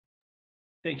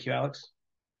Thank you, Alex.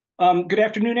 Good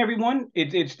afternoon, everyone.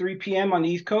 It's 3 p.m. on the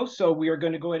East Coast, so we are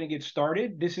going to go ahead and get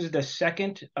started. This is the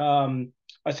second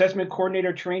assessment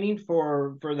coordinator training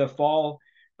for the fall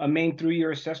Maine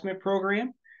 3-year assessment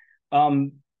program.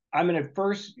 Um, I'm going to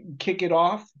first kick it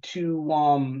off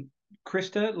to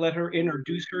Krista, let her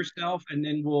introduce herself, and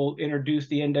then we'll introduce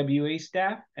the NWA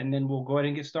staff, and then we'll go ahead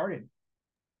and get started.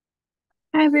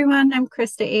 Hi, everyone. I'm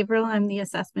Krista Averill. I'm the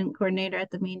assessment coordinator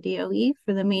at the Maine DOE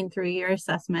for the Maine 3-year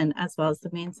assessment, as well as the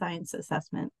Maine Science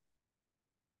assessment.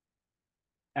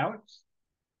 Alex?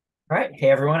 All right. Hey,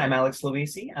 everyone. I'm Alex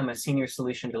Luisi. I'm a senior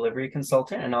solution delivery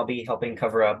consultant, and I'll be helping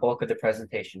cover a bulk of the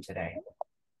presentation today.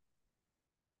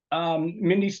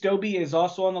 Mindy Stobie is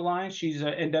also on the line. She's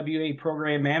an NWA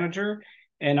program manager,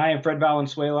 and I am Fred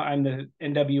Valenzuela. I'm the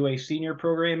NWA senior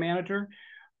program manager.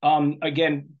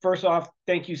 Again, first off,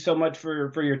 thank you so much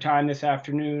for your time this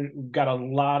afternoon. We've got a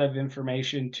lot of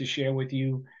information to share with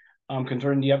you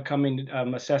concerning the upcoming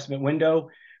assessment window.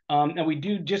 And we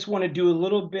do just want to do a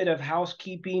little bit of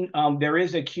housekeeping. There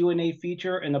is a Q&A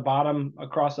feature in the bottom,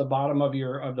 across the bottom of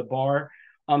the bar.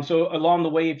 So along the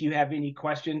way, if you have any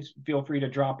questions, feel free to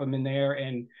drop them in there.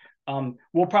 And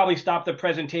we'll probably stop the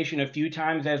presentation a few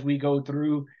times as we go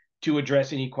through to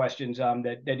address any questions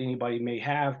that anybody may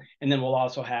have. And then we'll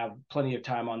also have plenty of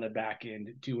time on the back end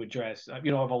to address, of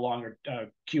a longer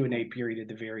Q&A period at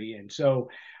the very end. So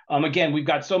again, we've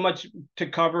got so much to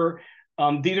cover.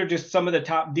 These are just some of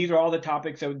these are all the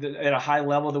topics at a high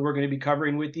level that we're going to be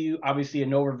covering with you. Obviously,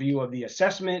 an overview of the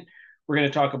assessment. We're going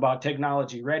to talk about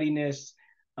technology readiness,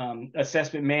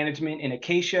 assessment management in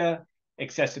Acacia,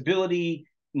 accessibility,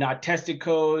 not tested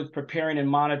codes, preparing and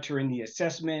monitoring the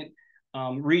assessment,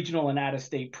 regional and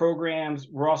out-of-state programs.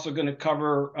 We're also going to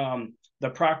cover the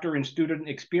proctor and student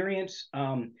experience,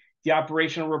 the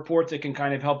operational reports that can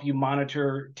kind of help you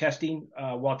monitor testing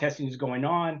while testing is going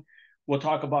on. We'll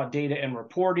talk about data and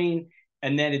reporting.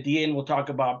 And then at the end, we'll talk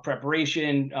about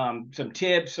preparation, some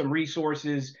tips, some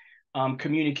resources,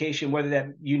 communication, whether that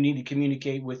you need to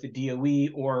communicate with the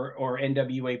DOE or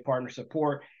NWA partner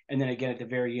support. And then again, at the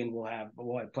very end, we'll have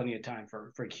plenty of time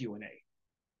for Q&A.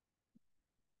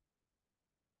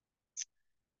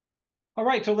 All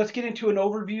right, so let's get into an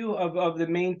overview of the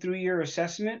Maine 3-year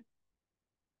assessment.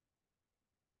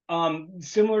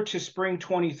 Similar to spring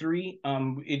 23,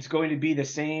 it's going to be the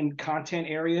same content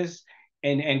areas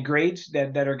and grades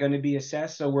that are going to be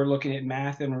assessed. So we're looking at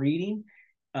math and reading.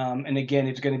 And again,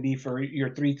 it's going to be for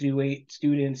your 3 through 8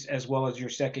 students as well as your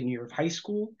second year of high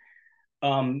school.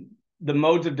 The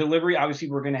modes of delivery, obviously,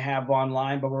 we're going to have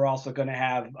online, but we're also going to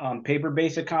have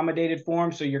paper-based accommodated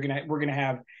forms. So we're going to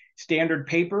have standard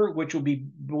paper, which will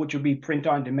be print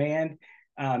on demand.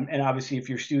 And obviously, if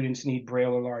your students need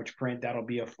Braille or large print, that'll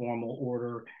be a formal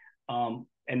order. And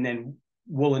then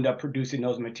we'll end up producing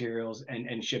those materials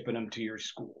and shipping them to your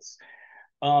schools.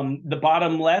 The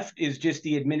bottom left is just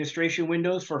the administration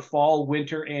windows for fall,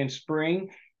 winter, and spring.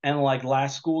 And like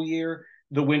last school year,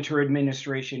 the winter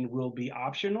administration will be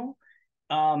optional.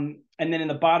 And then in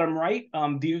the bottom right,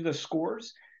 these are the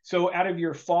scores. So out of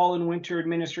your fall and winter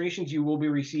administrations, you will be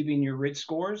receiving your RIT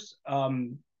scores,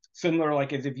 similar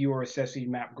like as if you were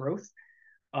assessing MAP growth.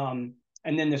 And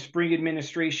then the spring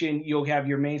administration, you'll have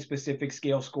your Maine specific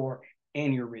scale score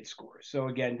and your RIT score. So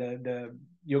again,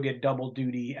 you'll get double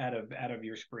duty out of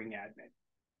your spring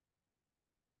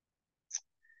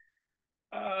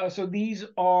admin. So these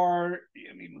are,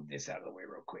 let me move this out of the way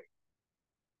real quick.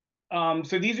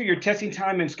 So these are your testing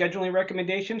time and scheduling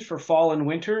recommendations for fall and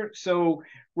winter. So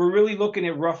we're really looking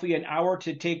at roughly an hour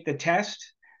to take the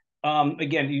test.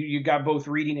 Again, you got both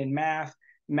reading and math.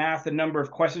 Math, the number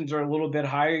of questions are a little bit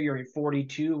higher. You're at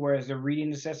 42, whereas the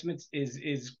reading assessments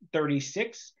is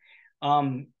 36.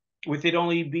 With it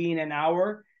only being an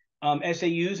hour,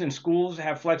 SAUs and schools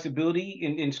have flexibility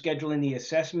in scheduling the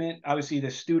assessment. Obviously,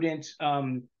 the student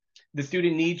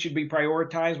needs should be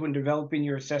prioritized when developing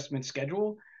your assessment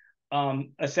schedule.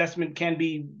 Assessment can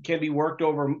be worked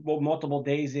over multiple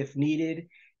days if needed,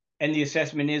 and the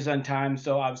assessment is on time,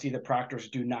 so obviously the proctors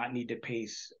do not need to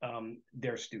pace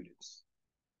their students.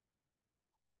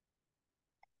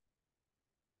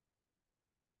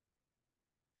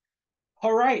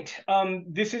 All right,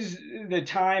 this is the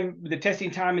testing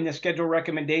time and the schedule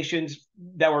recommendations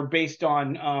that were based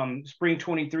on spring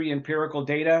 23 empirical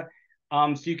data.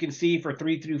 So you can see for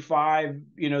 3 through 5,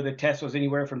 the test was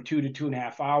anywhere from 2 to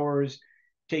 2.5 hours,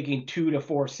 taking 2 to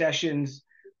 4 sessions.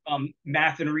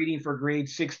 Math and reading for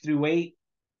grades 6 through 8,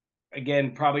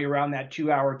 again, probably around that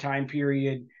 2-hour time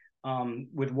period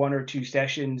with 1 or 2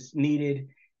 sessions needed.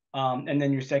 And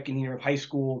then your second year of high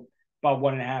school, about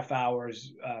 1.5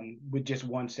 hours with just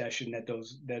 1 session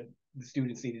that the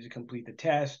students needed to complete the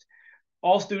test.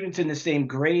 All students in the same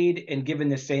grade and given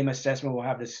the same assessment will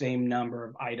have the same number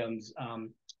of items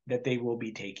that they will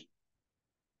be taking.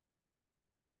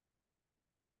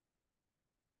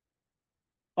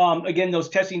 Again, those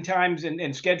testing times and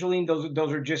scheduling,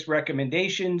 those are just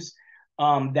recommendations.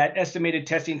 That estimated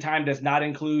testing time does not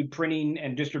include printing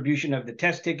and distribution of the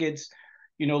test tickets,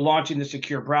 launching the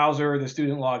secure browser, the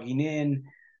student logging in.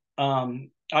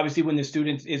 Obviously, when the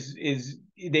student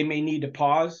they may need to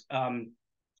pause.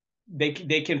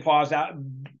 They can pause out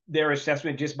their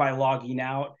assessment just by logging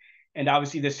out. And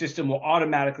obviously the system will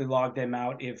automatically log them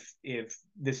out if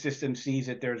the system sees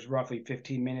that there's roughly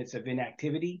 15 minutes of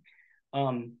inactivity.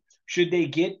 Should they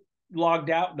get logged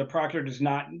out, the proctor does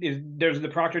not need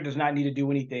to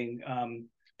do anything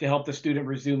to help the student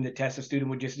resume the test. The student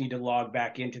would just need to log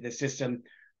back into the system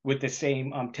with the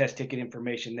same test ticket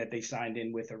information that they signed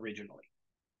in with originally.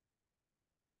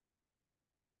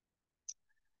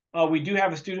 We do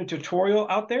have a student tutorial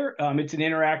out there. It's an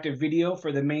interactive video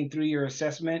for the Maine 3-year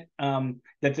assessment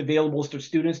that's available to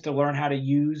students to learn how to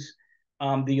use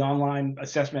the online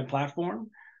assessment platform.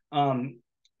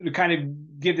 To kind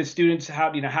of give the students how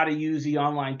to use the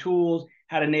online tools,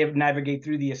 how to navigate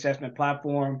through the assessment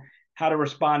platform, how to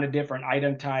respond to different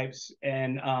item types,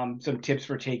 and some tips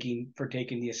for taking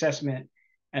the assessment.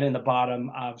 And in the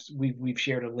bottom, we've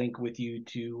shared a link with you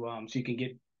so you can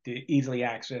get to easily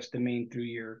access the Maine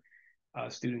 3-year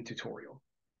student tutorial.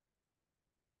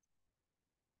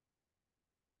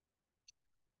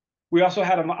 We also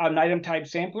had an item type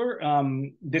sampler.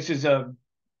 This is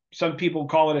some people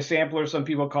call it a sampler, some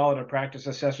people call it a practice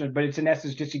assessment, but it's in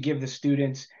essence just to give the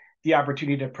students the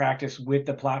opportunity to practice with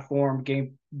the platform,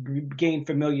 gain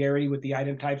familiarity with the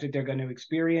item types that they're going to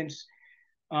experience.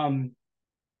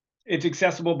 It's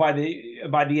accessible by the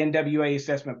NWA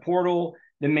assessment portal,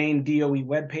 the Maine DOE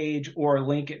webpage, or a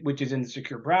link which is in the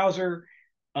secure browser.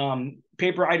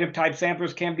 Paper item type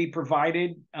samplers can be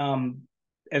provided along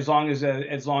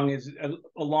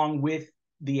with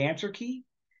the answer key.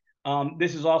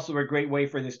 This is also a great way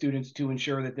for the students to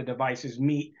ensure that the devices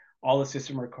meet all the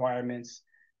system requirements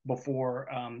before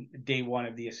day one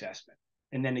of the assessment.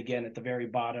 And then again, at the very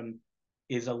bottom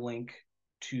is a link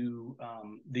to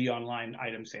the online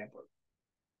item sampler.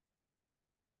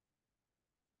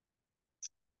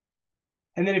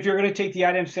 And then if you're going to take the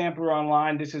item sampler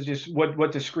online, this is just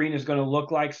what the screen is going to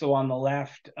look like. So on the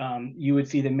left, you would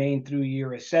see the Maine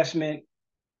 3-year assessment.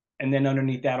 And then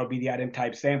underneath that will be the item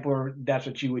type sampler. That's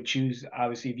what you would choose,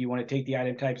 obviously, if you want to take the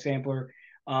item type sampler.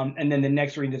 And then the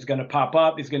next screen that's going to pop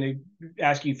up is going to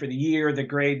ask you for the year, the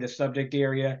grade, the subject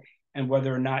area, and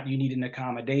whether or not you need an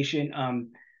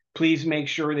accommodation. Please make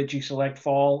sure that you select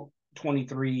fall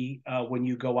 23 when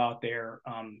you go out there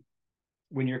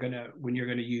when you're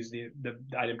gonna use the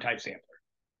item type sampler.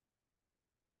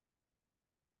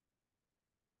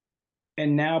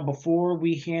 And now, before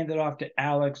we hand it off to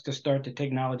Alex to start the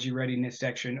technology readiness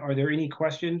section, are there any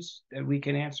questions that we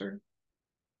can answer?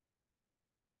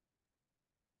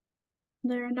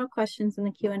 There are no questions in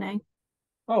the Q&A.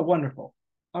 Oh, wonderful.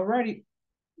 All righty.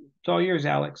 It's all yours,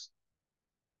 Alex.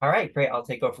 All right, great. I'll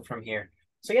take over from here.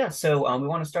 So we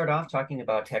want to start off talking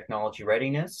about technology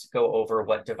readiness, go over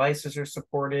what devices are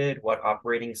supported, what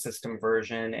operating system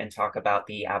version, and talk about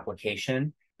the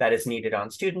application that is needed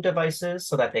on student devices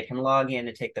so that they can log in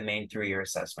and take the Maine 3-year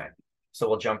assessment. So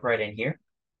we'll jump right in here.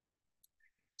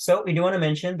 So we do want to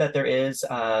mention that there is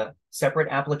a separate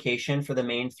application for the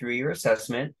Maine 3-year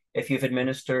assessment. If you've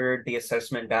administered the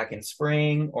assessment back in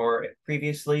spring or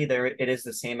previously, it is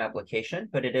the same application,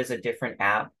 but it is a different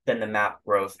app than the Map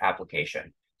Growth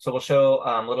application. So we'll show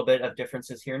a little bit of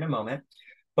differences here in a moment.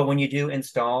 But when you do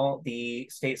install the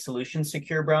State Solutions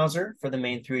Secure Browser for the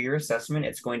Maine 3-year assessment,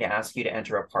 it's going to ask you to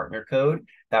enter a partner code.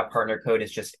 That partner code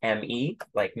is just ME,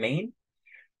 like Maine.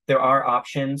 There are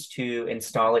options to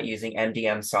install it using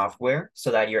MDM software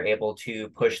so that you're able to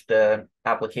push the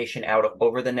application out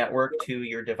over the network to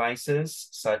your devices,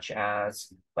 such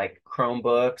as like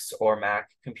Chromebooks or Mac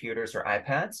computers or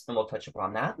iPads, and we'll touch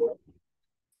upon that.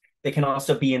 They can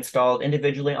also be installed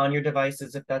individually on your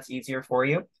devices if that's easier for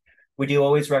you. We do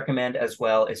always recommend as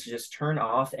well is to just turn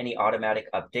off any automatic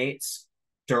updates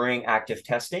during active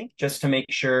testing, just to make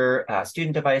sure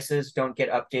student devices don't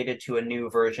get updated to a new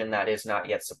version that is not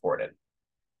yet supported.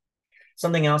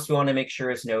 Something else we want to make sure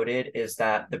is noted is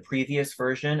that the previous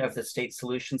version of the State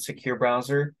Solutions Secure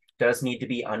Browser does need to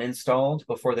be uninstalled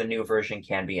before the new version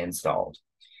can be installed.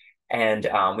 And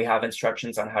we have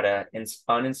instructions on how to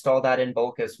uninstall that in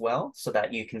bulk as well, so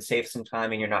that you can save some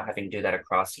time and you're not having to do that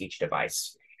across each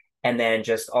device. And then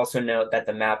just also note that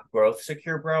the Map Growth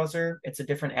Secure Browser, it's a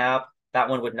different app. that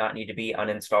one would not need to be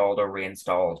uninstalled or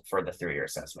reinstalled for the 3-year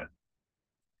assessment.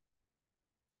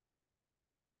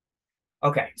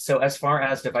 Okay, so as far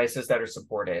as devices that are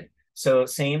supported, so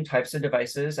same types of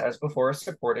devices as before are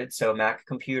supported. So Mac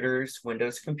computers,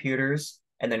 Windows computers,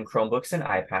 and then Chromebooks and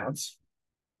iPads.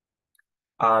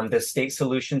 The State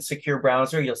Solutions Secure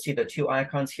Browser, you'll see the 2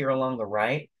 icons here along the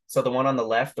right. So the one on the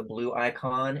left, the blue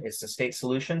icon, is the State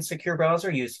Solutions Secure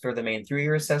Browser used for the Maine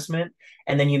 3-year assessment.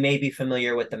 And then you may be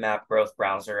familiar with the Map Growth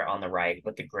Browser on the right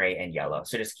with the gray and yellow.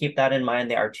 So just keep that in mind.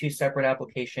 They are 2 separate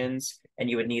applications, and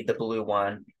you would need the blue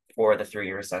one for the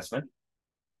 3-year assessment.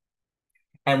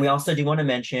 And we also do want to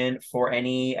mention for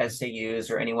any SAUs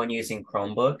or anyone using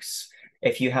Chromebooks,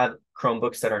 if you have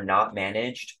Chromebooks that are not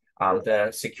managed,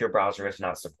 the secure browser is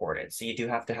not supported. So you do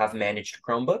have to have managed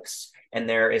Chromebooks, and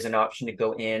there is an option to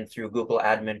go in through Google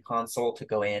Admin Console to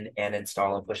go in and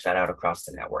install and push that out across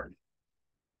the network.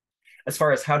 As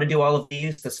far as how to do all of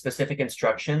these, the specific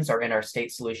instructions are in our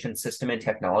State Solution System and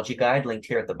Technology Guide linked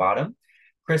here at the bottom.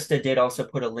 Krista did also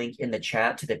put a link in the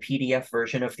chat to the PDF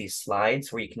version of these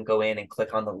slides where you can go in and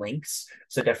click on the links.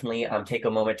 So definitely take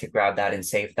a moment to grab that and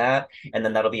save that. And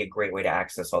then that'll be a great way to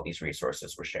access all these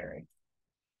resources we're sharing.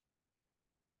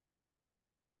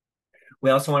 We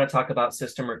also want to talk about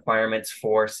system requirements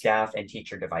for staff and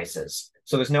teacher devices.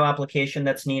 So there's no application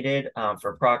that's needed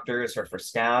for proctors or for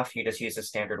staff. You just use a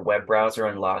standard web browser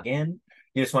and log in.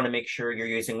 You just want to make sure you're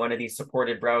using one of these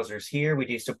supported browsers here. We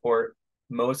do support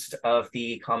most of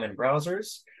the common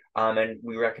browsers, and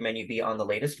we recommend you be on the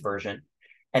latest version.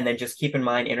 And then just keep in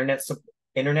mind,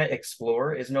 Internet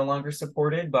Explorer is no longer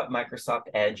supported, but Microsoft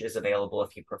Edge is available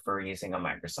if you prefer using a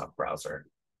Microsoft browser.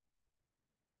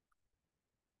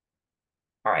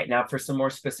 All right, now for some more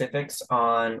specifics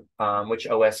on which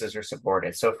OSs are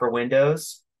supported. So for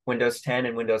Windows, Windows 10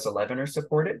 and Windows 11 are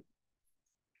supported.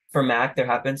 For Mac, there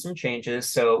have been some changes.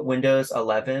 So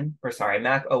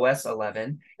Mac OS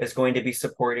 11 is going to be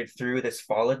supported through this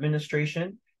fall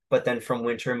administration, but then from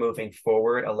winter moving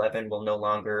forward, 11 will no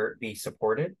longer be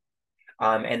supported.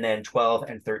 And then 12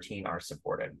 and 13 are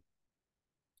supported.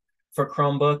 For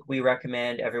Chromebook, we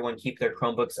recommend everyone keep their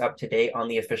Chromebooks up to date on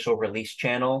the official release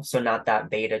channel. So not that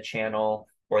beta channel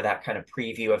or that kind of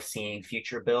preview of seeing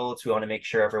future builds. We want to make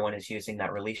sure everyone is using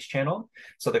that release channel.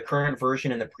 So the current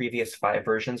version and the previous 5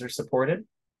 versions are supported.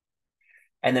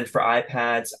 And then for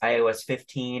iPads, iOS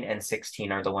 15 and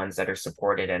 16 are the ones that are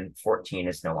supported, and 14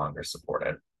 is no longer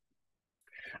supported.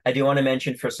 I do want to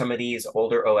mention for some of these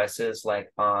older OSs,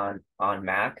 like on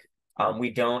Mac,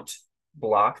 we don't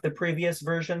block the previous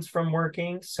versions from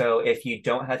working. So if you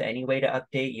don't have any way to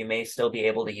update, you may still be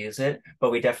able to use it,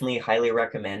 but we definitely highly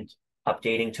recommend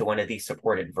updating to one of these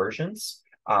supported versions,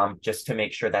 just to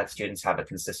make sure that students have a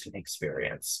consistent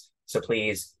experience. So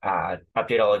please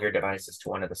update all of your devices to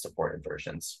one of the supported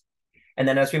versions. And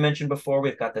then as we mentioned before,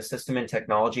 we've got the System and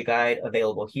Technology Guide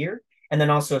available here, and then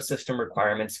also a System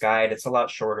Requirements Guide. It's a lot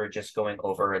shorter, just going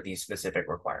over these specific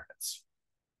requirements.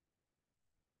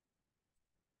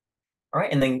 All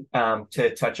right, and then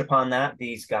to touch upon that,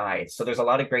 these guides. So there's a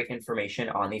lot of great information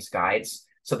on these guides.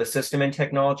 So the System and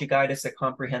Technology Guide is a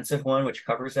comprehensive one, which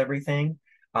covers everything.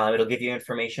 It'll give you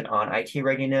information on IT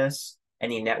readiness,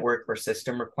 any network or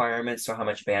system requirements, so how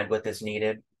much bandwidth is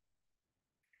needed.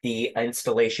 The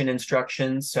installation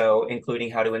instructions, so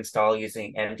including how to install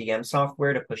using MDM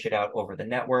software to push it out over the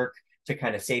network to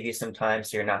kind of save you some time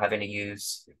so you're not having to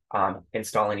use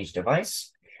installing each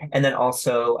device. And then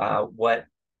also what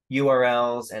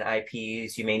URLs and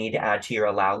IPs you may need to add to your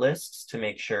allow lists to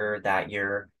make sure that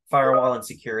your firewall and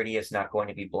security is not going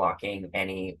to be blocking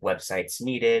any websites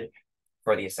needed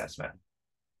for the assessment.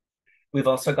 We've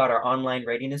also got our online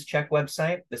readiness check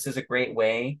website. This is a great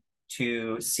way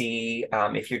to see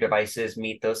if your devices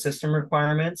meet those system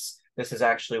requirements. This is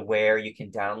actually where you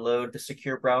can download the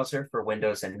secure browser for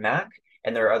Windows and Mac,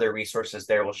 and there are other resources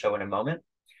there we'll show in a moment.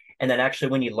 And then actually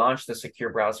when you launch the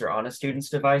secure browser on a student's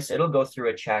device, it'll go through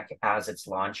a check as it's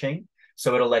launching.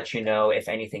 So it'll let you know if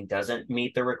anything doesn't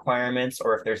meet the requirements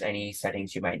or if there's any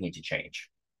settings you might need to change.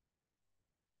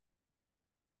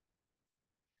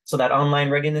 So that online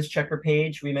readiness checker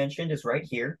page we mentioned is right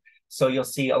here. So you'll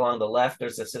see along the left,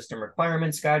 there's a system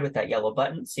requirements guide with that yellow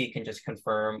button. So you can just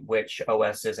confirm which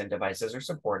OSs and devices are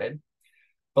supported.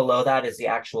 Below that is the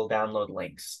actual download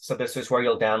links. So this is where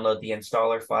you'll download the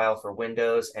installer file for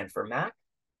Windows and for Mac.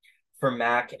 For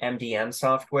Mac MDM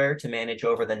software to manage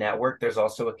over the network, there's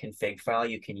also a config file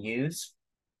you can use.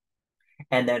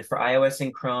 And then for iOS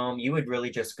and Chrome, you would really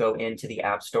just go into the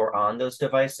App Store on those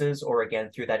devices, or again,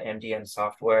 through that MDM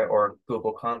software or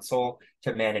Google Console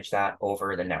to manage that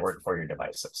over the network for your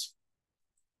devices.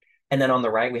 And then on the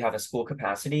right, we have a school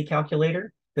capacity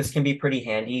calculator. This can be pretty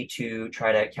handy to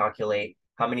try to calculate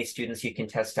how many students you can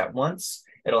test at once.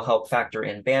 It'll help factor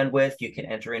in bandwidth. You can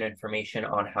enter in information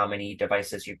on how many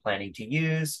devices you're planning to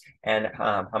use and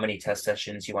how many test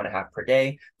sessions you want to have per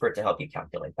day for it to help you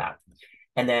calculate that.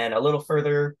 And then a little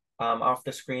further off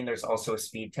the screen, there's also a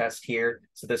speed test here.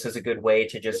 So this is a good way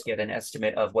to just get an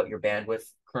estimate of what your bandwidth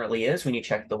currently is when you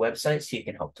check the website, so you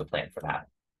can help to plan for that.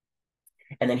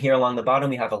 And then here along the bottom,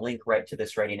 we have a link right to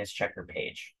this readiness checker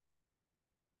page.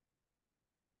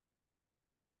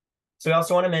 So we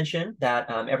also want to mention that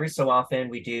every so often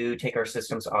we do take our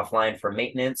systems offline for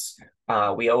maintenance.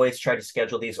 We always try to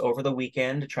schedule these over the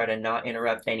weekend to try to not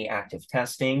interrupt any active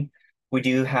testing. We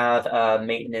do have a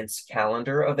maintenance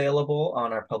calendar available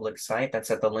on our public site.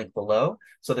 That's at the link below.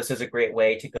 So this is a great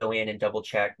way to go in and double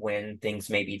check when things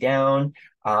may be down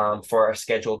for our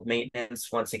scheduled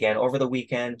maintenance, once again, over the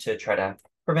weekend to try to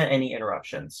prevent any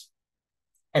interruptions.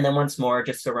 And then once more,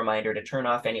 just a reminder to turn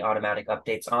off any automatic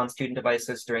updates on student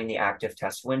devices during the active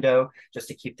test window, just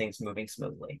to keep things moving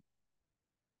smoothly.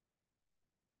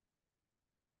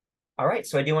 All right,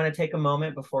 so I do want to take a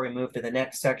moment before we move to the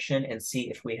next section and see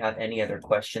if we have any other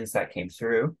questions that came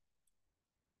through.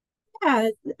 Yeah,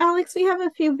 Alex, we have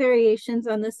a few variations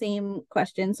on the same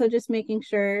question. So just making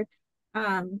sure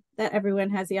that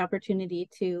everyone has the opportunity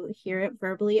to hear it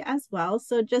verbally as well.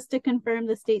 So just to confirm,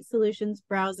 the State Solutions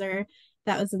browser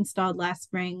that was installed last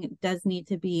spring does need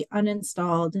to be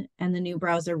uninstalled and the new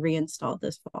browser reinstalled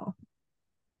this fall.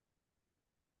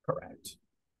 Correct.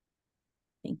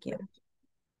 Thank you.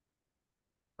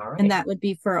 All right. And that would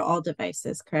be for all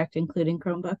devices, correct? Including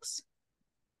Chromebooks?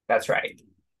 That's right.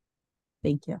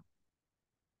 Thank you.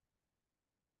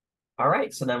 All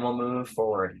right, so then we'll move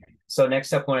forward. So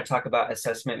next up, I want to talk about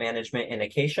assessment management in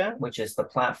Acacia, which is the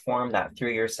platform that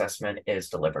through-year assessment is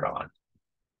delivered on.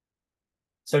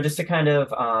 So just to kind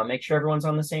of make sure everyone's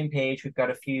on the same page, we've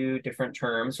got a few different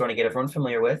terms we want to get everyone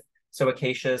familiar with. So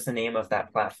Acacia is the name of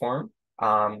that platform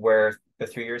where the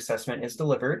through-year assessment is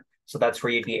delivered. So that's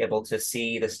where you'd be able to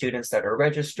see the students that are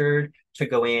registered to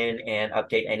go in and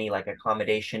update any like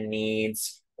accommodation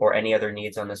needs or any other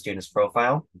needs on the student's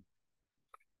profile.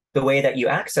 The way that you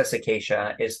access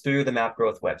Acacia is through the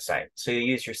MapGrowth website. So you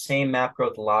use your same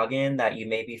MapGrowth login that you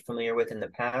may be familiar with in the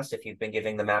past if you've been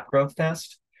giving the MapGrowth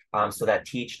test. So that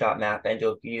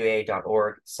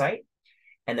teach.mapnwa.org site.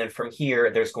 And then from here,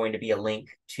 there's going to be a link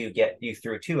to get you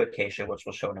through to Acacia, which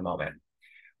we'll show in a moment.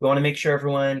 We want to make sure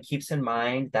everyone keeps in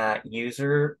mind that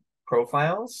user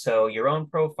profiles, so your own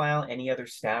profile, any other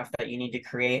staff that you need to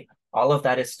create, all of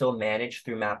that is still managed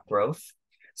through MapGrowth.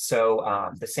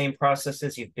 So the same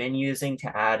processes you've been using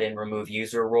to add and remove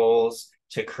user roles,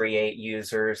 to create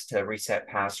users, to reset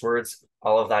passwords,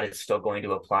 all of that is still going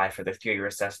to apply for the through-year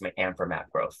assessment and for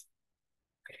MapGrowth.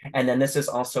 And then this is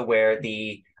also where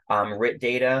the RIT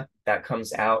data that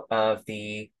comes out of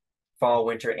the fall,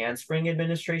 winter, and spring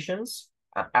administrations,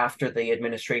 after the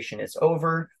administration is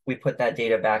over, we put that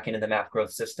data back into the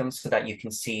MapGrowth system so that you can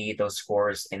see those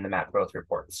scores in the MapGrowth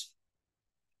reports.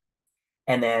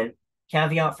 And then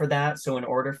caveat for that, so in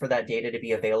order for that data to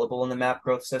be available in the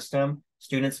MapGrowth system,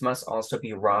 students must also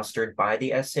be rostered by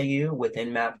the SAU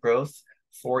within MapGrowth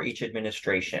for each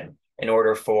administration in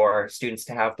order for students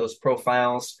to have those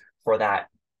profiles for that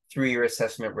through-year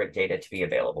assessment RIT data to be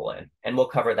available in. And we'll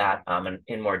cover that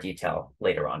in more detail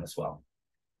later on as well.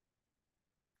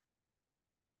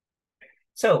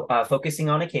 So focusing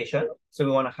on Acacia, so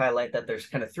we want to highlight that there's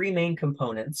kind of three main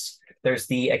components. There's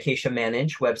the Acacia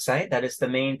Manage website. That is the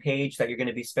main page that you're going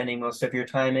to be spending most of your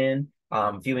time in,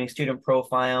 viewing student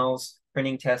profiles,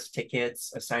 printing test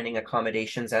tickets, assigning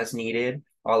accommodations as needed,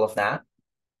 all of that,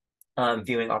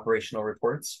 viewing operational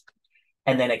reports.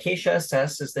 And then Acacia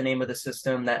Assess is the name of the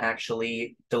system that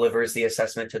actually delivers the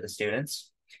assessment to the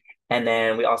students. And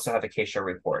then we also have Acacia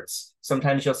Reports.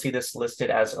 Sometimes you'll see this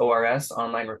listed as ORS,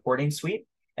 Online Reporting Suite.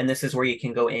 And this is where you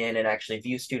can go in and actually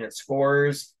view student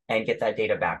scores and get that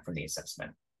data back from the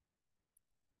assessment.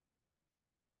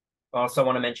 I also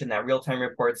want to mention that real-time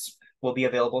reports will be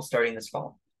available starting this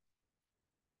fall.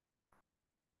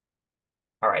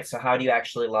 All right, so how do you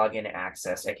actually log in and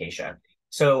access Acacia?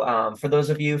 So for those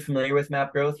of you familiar with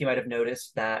MapGrowth, you might have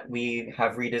noticed that we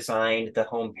have redesigned the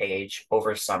homepage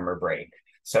over summer break.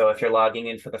 So if you're logging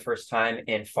in for the first time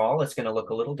in fall, it's going to look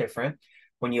a little different.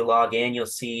 When you log in, you'll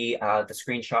see the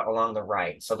screenshot along the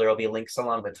right. So there will be links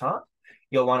along the top.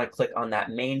 You'll want to click on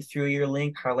that main through-year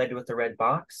link highlighted with the red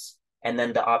box, and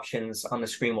then the options on the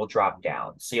screen will drop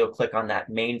down. So you'll click on that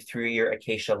main through-year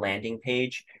Acacia landing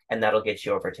page, and that'll get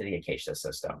you over to the Acacia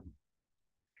system.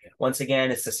 Once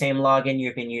again, it's the same login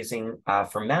you've been using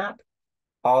for MAP.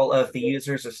 All of the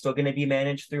users are still going to be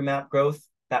managed through MapGrowth.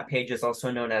 That page is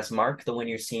also known as Mark, the one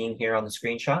you're seeing here on the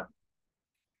screenshot.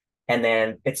 And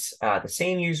then it's the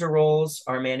same user roles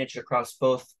are managed across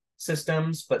both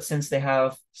systems, but since they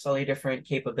have slightly different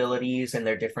capabilities and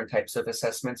they're different types of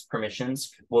assessments,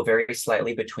 permissions will vary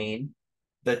slightly between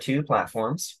the two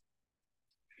platforms.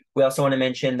 We also want to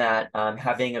mention that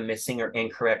having a missing or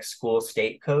incorrect school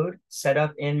state code set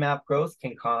up in Map Growth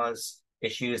can cause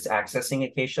issues accessing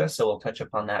Acacia, so we'll touch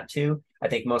upon that too. I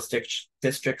think most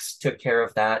districts took care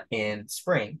of that in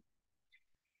spring.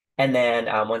 And then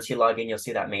once you log in, you'll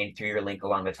see that Maine through your link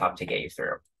along the top to get you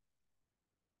through.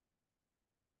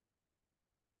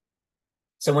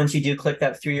 So once you do click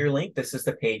that through your link, this is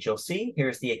the page you'll see.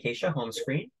 Here's the Acacia home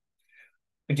screen.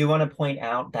 I do want to point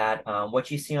out that what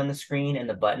you see on the screen and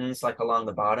the buttons like along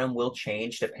the bottom will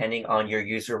change depending on your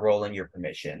user role and your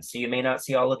permissions. So you may not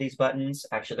see all of these buttons.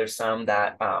 Actually, there's some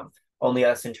that only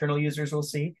us internal users will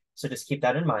see. So just keep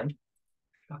that in mind.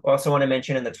 I also want to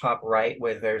mention in the top right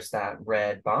where there's that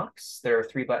red box, there are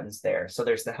 3 buttons there. So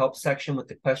there's the help section with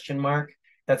the question mark.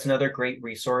 That's another great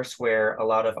resource where a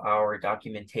lot of our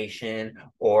documentation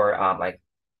or like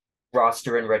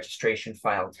roster and registration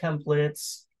file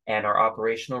templates and our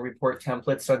operational report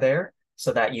templates are there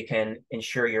so that you can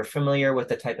ensure you're familiar with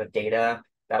the type of data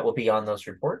that will be on those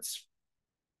reports.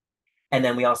 And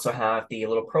then we also have the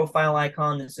little profile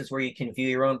icon. This is where you can view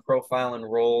your own profile and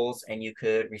roles, and you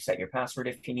could reset your password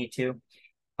if you need to.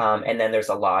 And then there's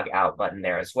a log out button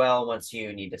there as well once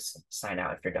you need to sign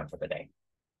out if you're done for the day.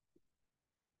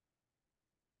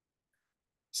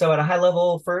 So at a high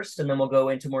level first, and then we'll go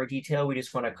into more detail, we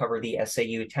just want to cover the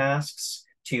SAU tasks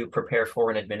to prepare for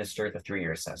and administer the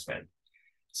 3-year assessment.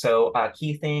 So a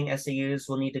key thing SAUs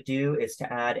will need to do is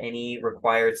to add any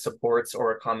required supports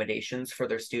or accommodations for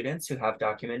their students who have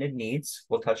documented needs.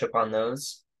 We'll touch upon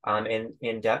those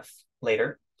in depth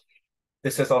later.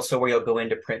 This is also where you'll go in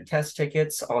to print test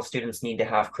tickets. All students need to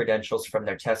have credentials from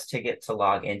their test ticket to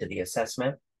log into the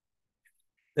assessment.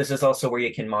 This is also where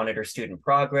you can monitor student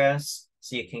progress.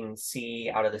 So you can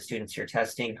see out of the students you're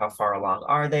testing, how far along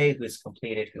are they, who's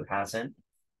completed, who hasn't.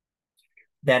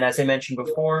 Then, as I mentioned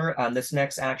before, this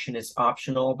next action is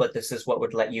optional, but this is what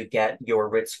would let you get your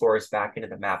RIT scores back into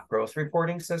the Map Growth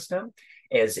reporting system,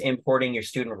 is importing your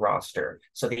student roster.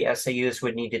 So the SAUs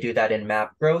would need to do that in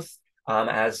Map Growth,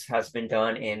 as has been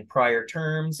done in prior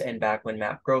terms and back when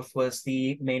Map Growth was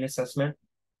the main assessment.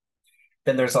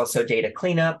 Then there's also data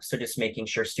cleanup, so just making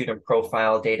sure student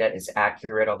profile data is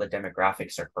accurate, all the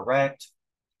demographics are correct.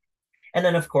 And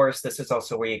then, of course, this is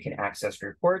also where you can access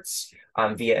reports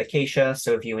via Acacia,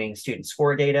 so viewing student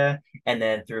score data, and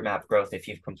then through Map Growth if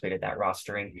you've completed that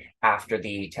rostering after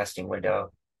the testing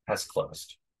window has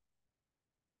closed.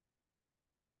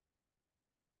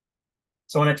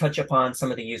 So I want to touch upon some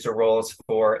of the user roles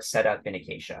for setup in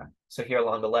Acacia. So here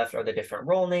along the left are the different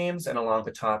role names, and along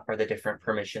the top are the different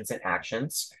permissions and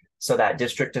actions. So that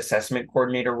district assessment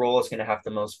coordinator role is going to have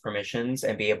the most permissions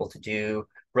and be able to do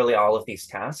really all of these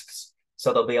tasks.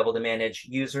 So they'll be able to manage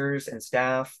users and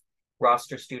staff,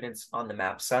 roster students on the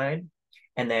MAP side,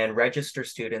 and then register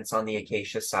students on the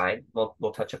Acacia side.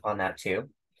 We'll touch upon that too.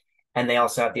 And they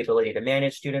also have the ability to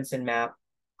manage students in MAP,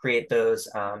 create those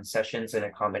sessions and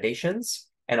accommodations,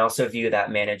 and also view that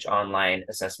manage online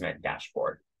assessment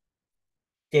dashboard.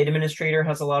 Data administrator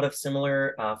has a lot of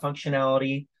similar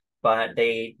functionality, but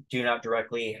they do not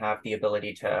directly have the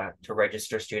ability to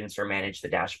register students or manage the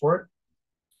dashboard.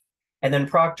 And then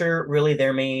Proctor, really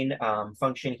their main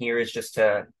function here is just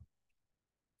to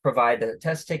provide the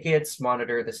test tickets,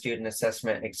 monitor the student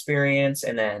assessment experience,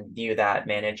 and then view that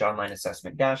manage online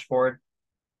assessment dashboard.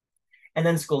 And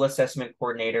then school assessment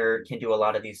coordinator can do a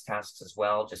lot of these tasks as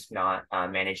well, just not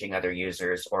managing other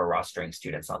users or rostering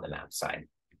students on the MAP side.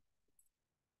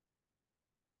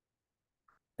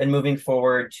 Then moving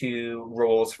forward to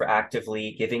roles for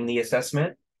actively giving the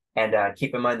assessment. And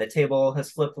keep in mind the table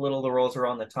has flipped a little. The roles are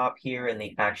on the top here and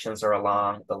the actions are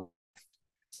along the left.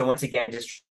 So once again,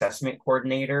 district assessment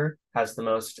coordinator has the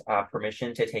most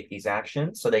permission to take these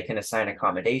actions. So they can assign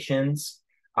accommodations,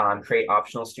 create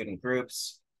optional student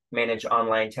groups, manage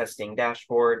online testing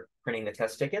dashboard, printing the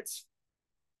test tickets.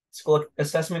 School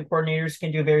assessment coordinators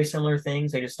can do very similar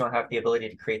things. They just don't have the ability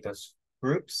to create those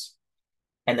groups.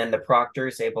 And then the proctor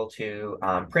is able to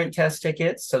print test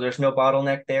tickets. So there's no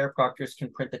bottleneck there. Proctors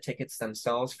can print the tickets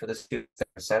themselves for the students they're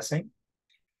assessing.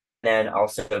 Then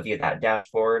also view that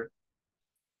dashboard.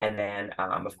 And then,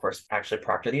 of course, actually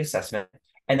proctor the assessment.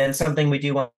 And then something we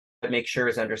do want to make sure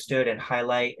is understood and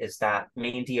highlight is that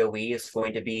Maine DOE is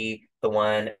going to be the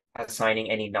one assigning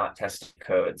any not tested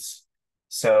codes.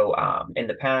 So in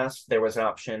the past, there was an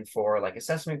option for like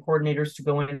assessment coordinators to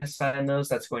go in and assign those.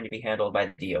 That's going to be handled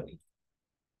by the DOE.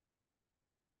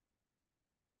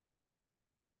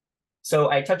 So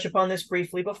I touched upon this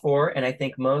briefly before, and I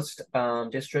think most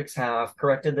districts have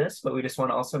corrected this, but we just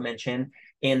want to also mention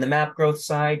in the map growth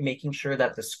side, making sure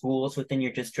that the schools within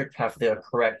your district have the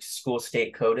correct school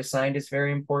state code assigned is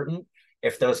very important.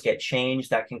 If those get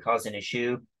changed, that can cause an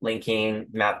issue linking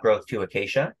map growth to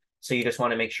Acacia. So you just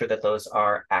want to make sure that those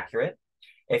are accurate.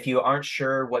 If you aren't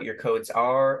sure what your codes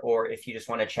are, or if you just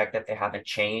want to check that they haven't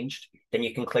changed, then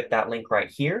you can click that link right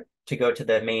here to go to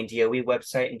the Maine DOE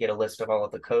website and get a list of all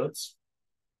of the codes.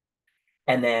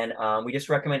 And then we just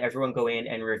recommend everyone go in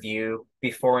and review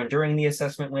before and during the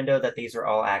assessment window that these are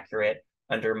all accurate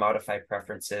under modified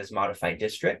preferences, modified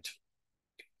district.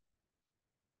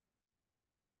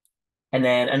 And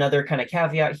then another kind of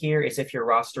caveat here is if you're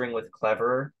rostering with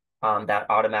Clever, that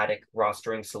automatic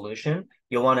rostering solution,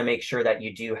 you'll want to make sure that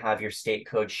you do have your state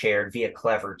code shared via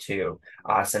Clever too,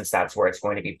 since that's where it's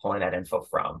going to be pulling that info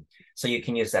from. So you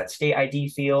can use that state ID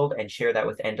field and share that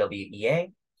with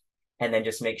NWEA, and then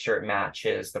just make sure it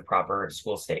matches the proper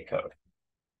school state code.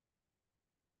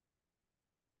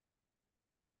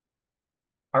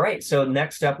 All right, so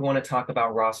next up, we want to talk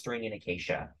about rostering in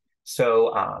Acacia.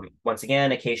 So once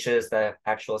again, Acacia is the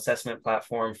actual assessment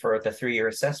platform for the 3-year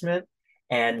assessment,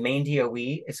 and Maine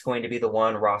DOE is going to be the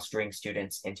one rostering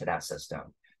students into that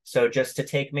system. So just to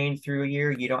take Maine through a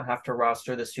year, you don't have to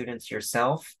roster the students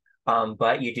yourself,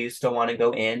 but you do still want to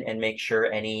go in and make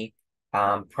sure any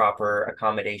proper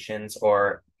accommodations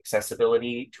or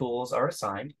accessibility tools are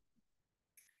assigned.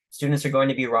 Students are going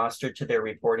to be rostered to their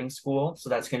reporting school. So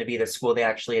that's going to be the school they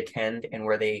actually attend and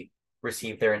where they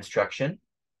receive their instruction.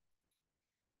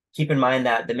 Keep in mind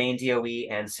that the Maine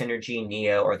DOE and Synergy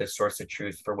NEO are the source of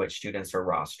truth for which students are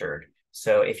rostered.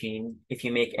 So if you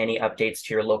make any updates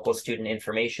to your local student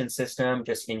information system,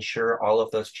 just ensure all of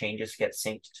those changes get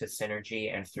synced to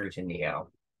Synergy and through to NEO.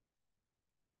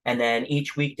 And then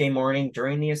each weekday morning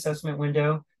during the assessment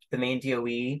window, the Maine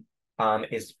DOE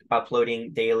is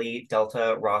uploading daily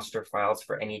Delta roster files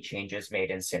for any changes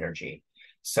made in Synergy.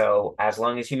 So as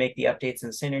long as you make the updates in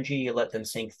Synergy, you let them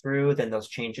sync through, then those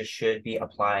changes should be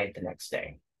applied the next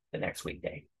day, the next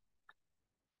weekday.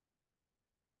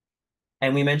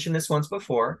 And we mentioned this once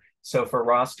before. So for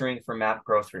rostering for map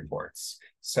growth reports.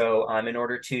 So in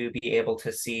order to be able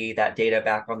to see that data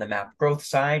back on the map growth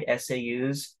side,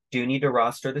 SAUs do need to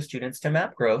roster the students to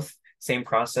map growth, same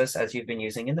process as you've been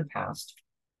using in the past.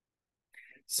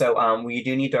 So we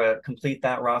do need to complete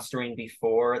that rostering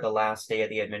before the last day of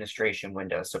the administration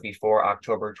window. So before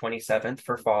October 27th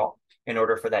for fall, in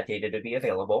order for that data to be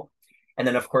available. And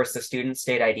then of course, the student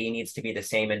state ID needs to be the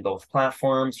same in both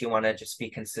platforms. You want to just be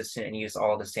consistent and use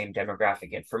all the same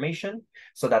demographic information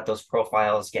so that those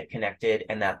profiles get connected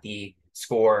and that the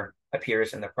score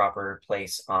appears in the proper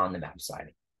place on the map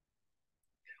side.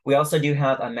 We also do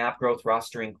have a map growth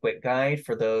rostering quick guide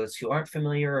for those who aren't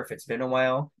familiar, if it's been a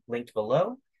while, linked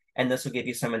below. And this will give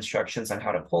you some instructions on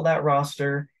how to pull that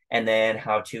roster and then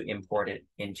how to import it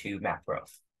into map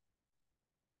growth.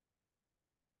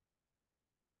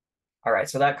 All right,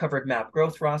 so that covered map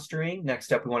growth rostering.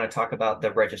 Next up, we want to talk about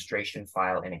the registration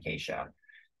file in Acacia.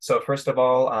 So first of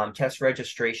all, test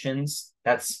registrations,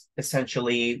 that's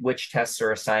essentially which tests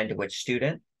are assigned to which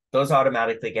student. Those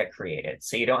automatically get created.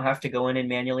 So you don't have to go in and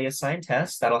manually assign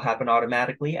tests. That'll happen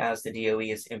automatically as the DOE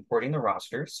is importing the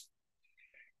rosters.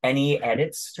 Any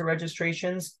edits to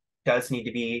registrations does need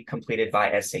to be completed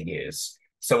by SAUs.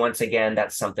 So once again,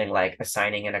 that's something like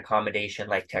assigning an accommodation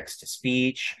like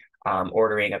text-to-speech,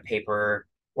 ordering a paper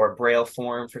or Braille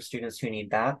form for students who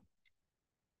need that.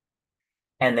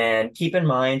 And then keep in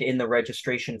mind in the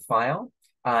registration file,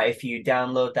 if you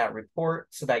download that report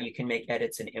so that you can make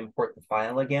edits and import the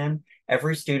file again,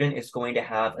 every student is going to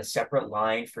have a separate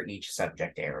line for each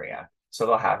subject area. So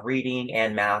they'll have reading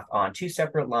and math on 2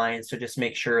 separate lines. So just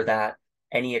make sure that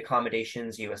any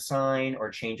accommodations you assign or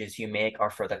changes you make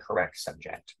are for the correct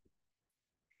subject.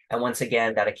 And once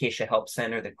again, that Acacia Help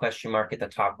Center, the question mark at the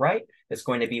top right, is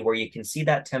going to be where you can see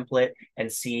that template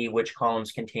and see which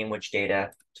columns contain which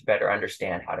data to better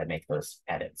understand how to make those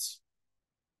edits.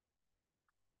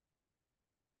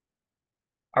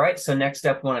 All right, so next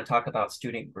up, we want to talk about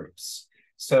student groups.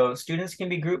 So students can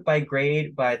be grouped by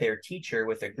grade by their teacher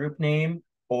with a group name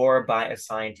or by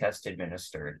assigned test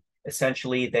administered.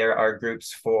 Essentially, there are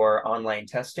groups for online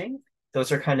testing.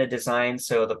 Those are kind of designed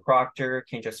so the proctor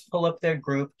can just pull up their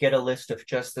group, get a list of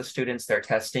just the students they're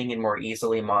testing and more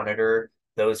easily monitor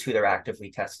those who they're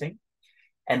actively testing.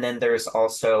 And then there's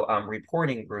also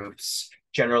reporting groups.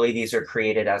 Generally, these are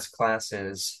created as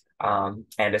classes and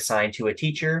assigned to a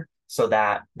teacher so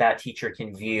that that teacher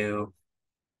can view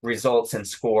results and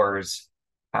scores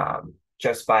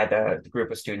just by the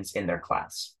group of students in their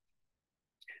class.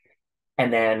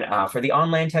 And then for the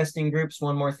online testing groups,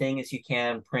 one more thing is you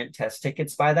can print test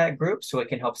tickets by that group. So it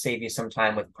can help save you some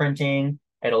time with printing.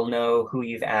 It'll know who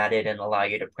you've added and allow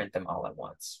you to print them all at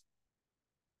once.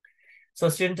 So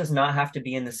a student does not have to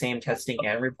be in the same testing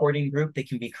and reporting group. They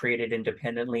can be created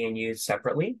independently and used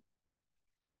separately.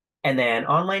 And then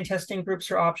online testing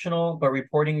groups are optional, but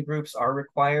reporting groups are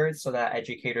required so that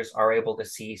educators are able to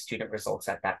see student results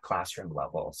at that classroom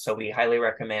level. So we highly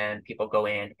recommend people go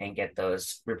in and get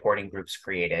those reporting groups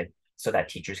created so that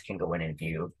teachers can go in and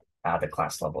view the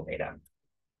class level data.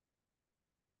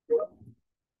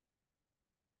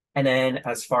 And then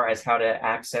as far as how to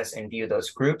access and view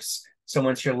those groups, so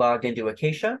once you're logged into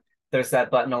Acacia, there's that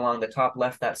button along the top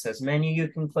left that says menu you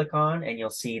can click on, and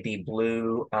you'll see the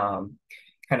blue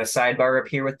kind of sidebar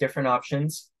appear with different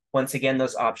options. Once again,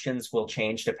 those options will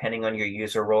change depending on your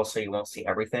user role, so you won't see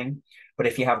everything. But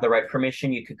if you have the right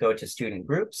permission, you could go to student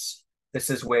groups. This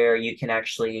is where you can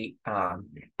actually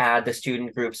add the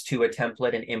student groups to a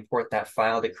template and import that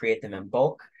file to create them in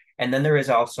bulk. And then there is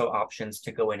also options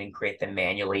to go in and create them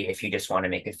manually if you just want to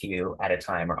make a few at a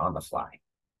time or on the fly.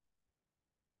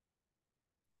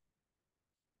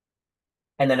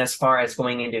 And then as far as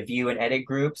going into view and edit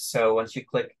groups, so once you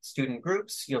click student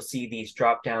groups, you'll see these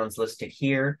drop downs listed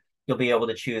here. You'll be able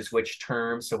to choose which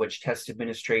term, so which test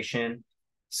administration,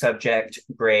 subject,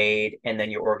 grade, and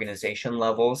then your organization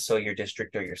level, so your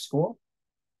district or your school.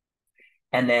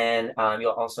 And then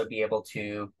you'll also be able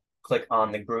to click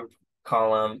on the group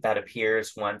column that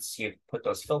appears once you've put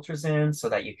those filters in so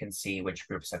that you can see which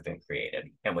groups have been created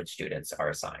and which students are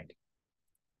assigned.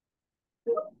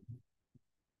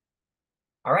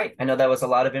 All right, I know that was a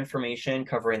lot of information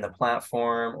covering the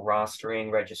platform,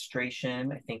 rostering,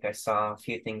 registration. I think I saw a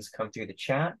few things come through the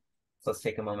chat. So let's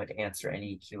take a moment to answer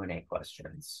any Q&A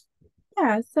questions.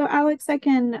 Yeah, so Alex, I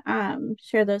can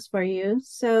share those for you.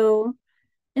 So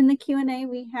in the Q&A,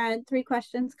 we had 3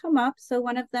 questions come up. So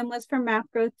one of them was for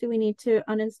MapGrowth. Do we need to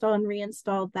uninstall and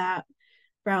reinstall that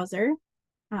browser?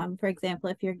 For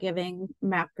example, if you're giving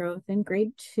MapGrowth in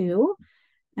grade 2,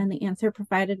 and the answer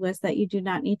provided was that you do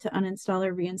not need to uninstall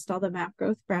or reinstall the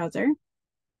MapGrowth browser.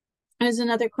 There's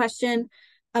another question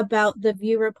about the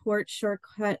view report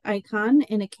shortcut icon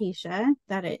in Acacia,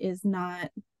 that it is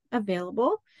not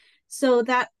available. So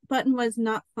that button was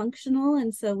not functional,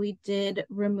 and so we did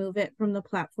remove it from the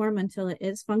platform until it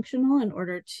is functional in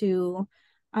order to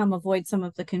avoid some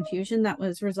of the confusion that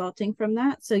was resulting from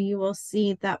that. So you will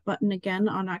see that button again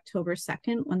on October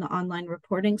 2nd when the online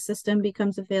reporting system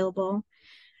becomes available.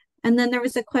 And then there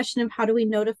was a question of how do we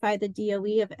notify the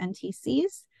DOE of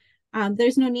NTCs?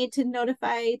 There's no need to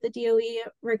notify the DOE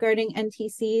regarding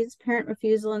NTCs. Parent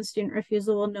refusal and student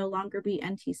refusal will no longer be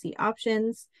NTC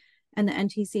options, and the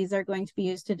NTCs are going to be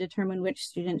used to determine which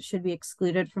students should be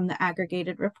excluded from the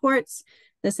aggregated reports.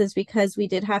 This is because we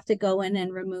did have to go in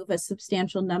and remove a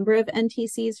substantial number of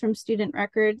NTCs from student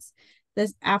records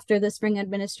after the spring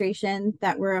administration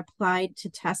that were applied to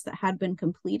tests that had been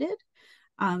completed.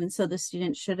 And so the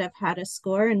student should have had a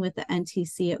score, and with the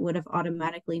NTC, it would have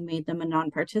automatically made them a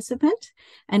non-participant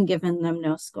and given them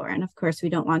no score. And of course, we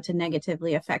don't want to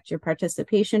negatively affect your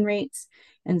participation rates.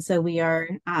 And so we are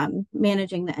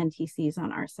managing the NTCs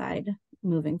on our side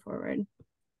moving forward.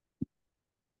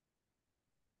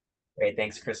 Great,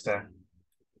 thanks, Krista.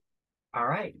 All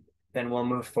right, then we'll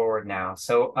move forward now.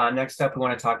 So next up, we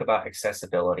want to talk about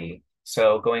accessibility.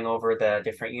 So going over the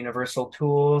different universal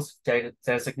tools,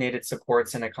 designated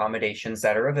supports and accommodations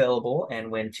that are available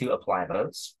and when to apply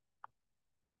those.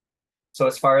 So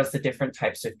as far as the different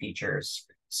types of features,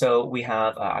 so we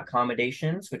have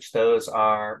accommodations, which those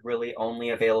are really only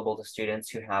available to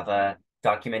students who have a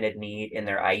documented need in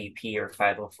their IEP or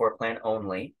 504 plan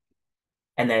only.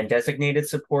 And then designated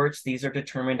supports, these are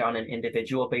determined on an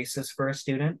individual basis for a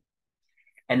student.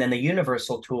 And then the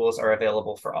universal tools are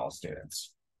available for all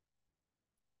students.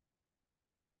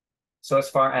 So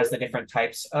as far as the different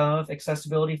types of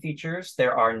accessibility features,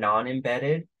 there are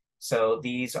non-embedded. So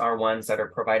these are ones that are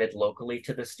provided locally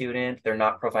to the student. They're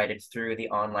not provided through the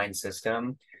online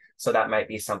system. So that might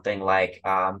be something like,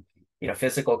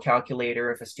 physical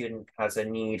calculator if a student has a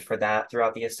need for that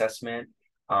throughout the assessment,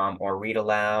 or read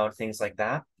aloud, things like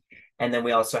that. And then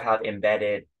we also have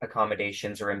embedded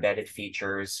accommodations or embedded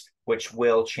features, which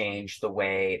will change the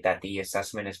way that the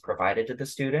assessment is provided to the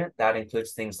student. That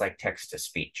includes things like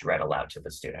text-to-speech read aloud to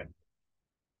the student.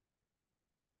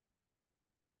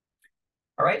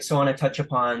 All right, so I want to touch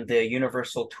upon the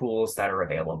universal tools that are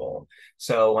available.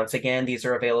 So once again, these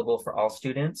are available for all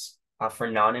students. For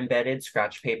non-embedded,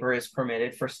 scratch paper is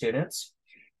permitted for students.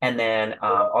 And then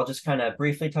I'll just kind of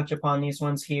briefly touch upon these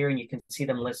ones here, and you can see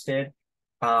them listed.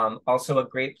 Also a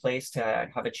great place to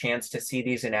have a chance to see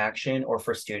these in action or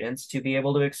for students to be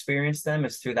able to experience them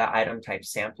is through that item type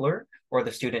sampler or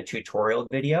the student tutorial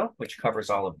video, which covers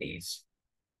all of these.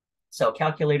 So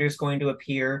calculator is going to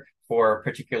appear for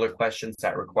particular questions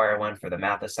that require one for the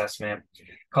math assessment.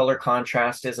 Color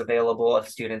contrast is available if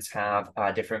students have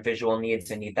different visual needs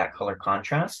and need that color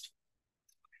contrast.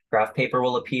 Graph paper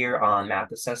will appear on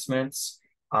math assessments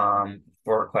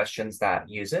for questions that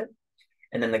use it.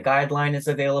 And then the guideline is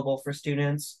available for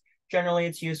students. Generally,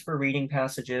 it's used for reading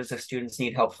passages if students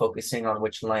need help focusing on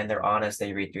which line they're on as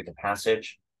they read through the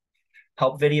passage.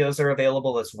 Help videos are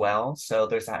available as well. So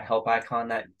there's that help icon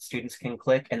that students can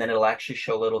click, and then it'll actually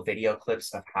show little video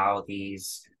clips of how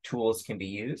these tools can be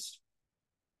used.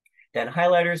 Then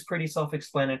highlighter is pretty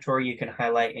self-explanatory. You can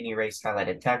highlight and erase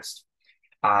highlighted text.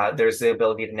 There's the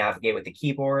ability to navigate with the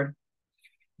keyboard.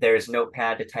 There's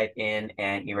Notepad to type in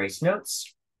and erase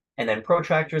notes. And then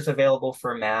protractor is available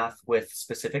for math with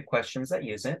specific questions that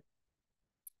use it.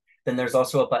 Then there's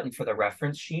also a button for the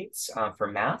reference sheets for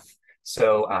math.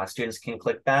 So students can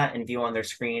click that and view on their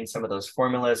screen some of those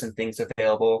formulas and things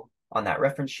available on that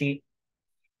reference sheet.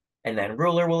 And then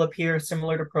ruler will appear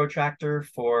similar to protractor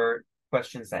for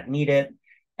questions that need it.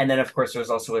 And then, of course, there's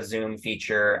also a zoom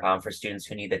feature for students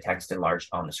who need the text enlarged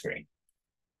on the screen.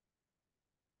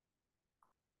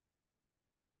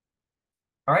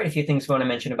 All right, a few things we want to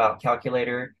mention about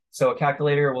calculator. So a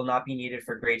calculator will not be needed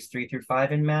for grades 3 through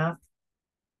 5 in math.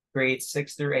 Grades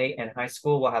 6 through 8 and high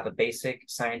school will have a basic,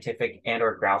 scientific, and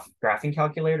or graphing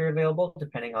calculator available,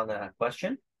 depending on the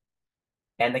question.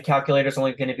 And the calculator is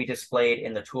only going to be displayed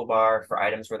in the toolbar for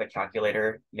items where the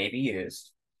calculator may be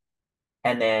used.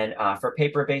 And then for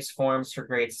paper-based forms for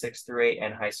grades 6 through 8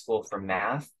 and high school for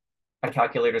math, a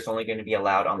calculator is only going to be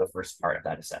allowed on the first part of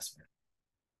that assessment.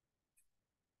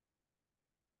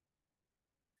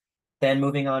 Then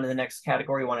moving on to the next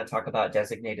category, we want to talk about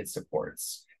designated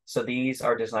supports. So these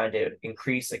are designed to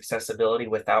increase accessibility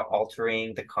without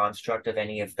altering the construct of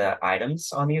any of the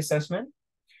items on the assessment.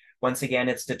 Once again,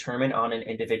 it's determined on an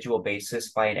individual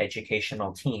basis by an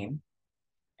educational team.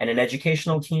 And an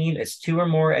educational team is 2 or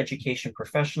more education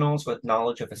professionals with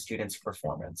knowledge of a student's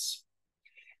performance.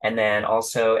 And then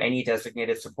also any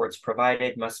designated supports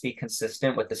provided must be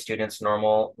consistent with the student's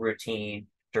normal routine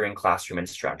during classroom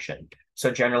instruction. So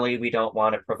generally, we don't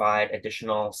want to provide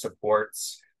additional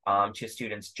supports to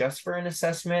students just for an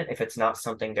assessment if it's not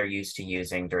something they're used to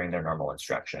using during their normal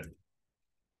instruction.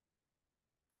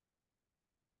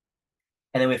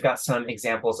 And then we've got some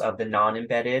examples of the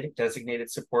non-embedded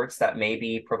designated supports that may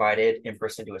be provided in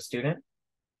person to a student.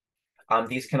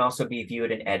 These can also be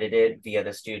viewed and edited via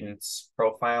the student's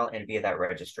profile and via that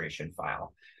registration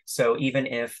file. So even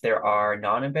if there are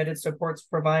non-embedded supports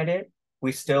provided,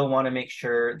 we still want to make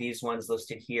sure these ones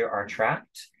listed here are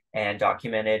tracked and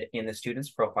documented in the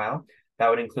student's profile. That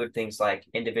would include things like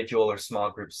individual or small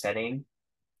group setting,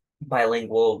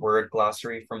 bilingual word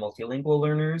glossary for multilingual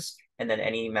learners, and then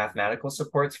any mathematical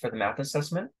supports for the math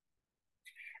assessment.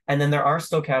 And then there are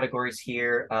still categories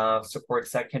here of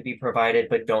supports that can be provided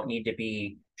but don't need to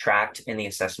be tracked in the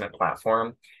assessment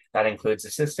platform. That includes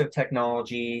assistive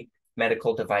technology,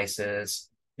 medical devices,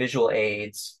 visual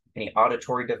aids, any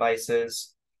auditory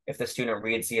devices, if the student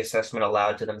reads the assessment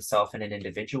aloud to themselves in an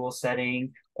individual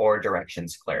setting, or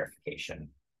directions clarification.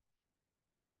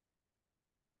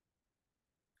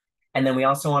 And then we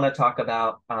also want to talk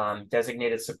about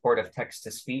designated support of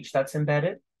text-to-speech that's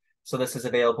embedded. So this is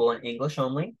available in English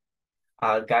only.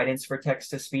 Guidance for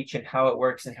text-to-speech and how it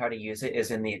works and how to use it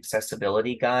is in the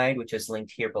accessibility guide, which is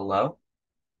linked here below.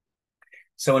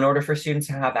 So in order for students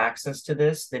to have access to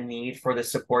this, the need for the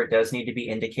support does need to be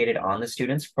indicated on the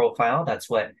student's profile.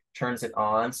 That's what turns it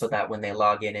on so that when they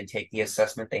log in and take the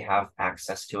assessment, they have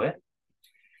access to it.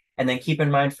 And then keep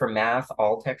in mind for math,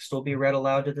 all text will be read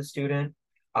aloud to the student,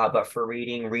 but for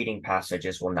reading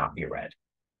passages will not be read.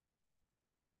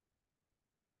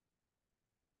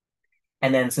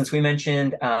 And then since we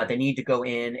mentioned the need to go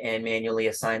in and manually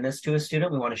assign this to a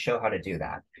student, we want to show how to do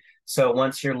that. So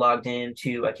once you're logged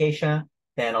into Acacia,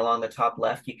 then along the top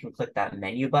left, you can click that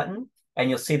menu button and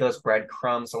you'll see those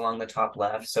breadcrumbs along the top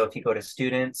left. So if you go to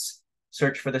students,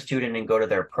 search for the student and go to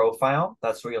their profile,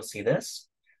 that's where you'll see this.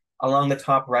 Along the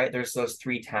top right, there's those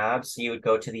 3 tabs. So you would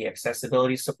go to the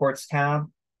accessibility supports tab.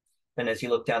 Then as you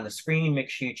look down the screen, make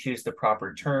sure you choose the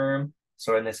proper term.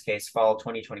 So in this case, fall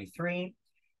 2023.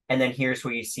 And then here's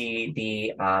where you see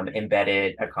the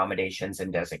embedded accommodations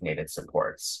and designated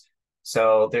supports.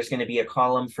 So there's going to be a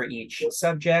column for each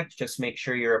subject. Just make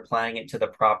sure you're applying it to the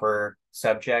proper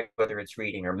subject, whether it's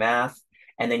reading or math.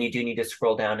 And then you do need to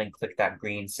scroll down and click that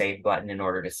green save button in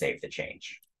order to save the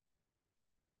change.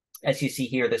 As you see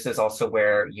here, this is also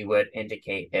where you would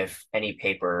indicate if any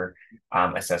paper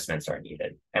assessments are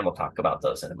needed. And we'll talk about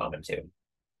those in a moment too.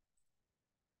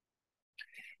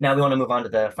 Now we want to move on to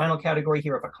the final category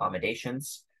here of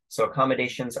accommodations. So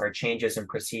accommodations are changes in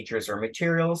procedures or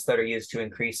materials that are used to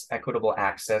increase equitable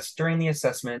access during the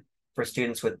assessment for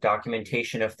students with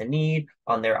documentation of the need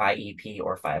on their IEP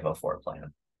or 504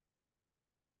 plan.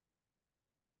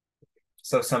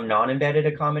 So some non-embedded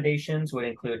accommodations would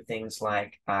include things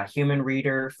like a human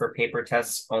reader for paper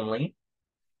tests only.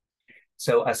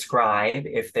 So a scribe,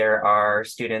 if there are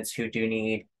students who do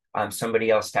need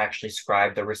somebody else to actually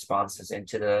scribe the responses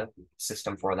into the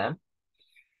system for them.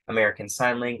 American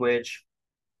Sign Language,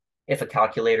 if a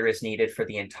calculator is needed for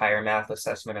the entire math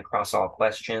assessment across all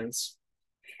questions.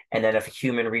 And then if a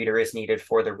human reader is needed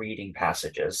for the reading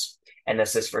passages. And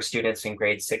this is for students in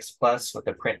grade 6+ with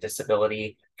a print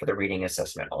disability for the reading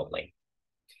assessment only.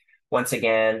 Once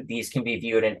again, these can be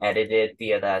viewed and edited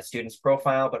via the student's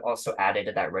profile, but also added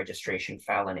to that registration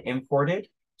file and imported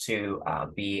to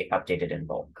be updated in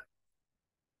bulk.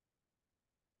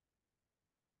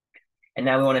 And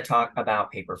now we want to talk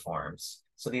about paper forms.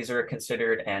 So these are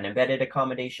considered an embedded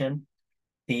accommodation.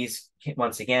 These,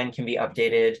 once again, can be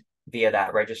updated via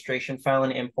that registration file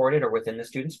and imported or within the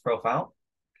student's profile.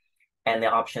 And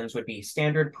the options would be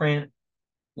standard print,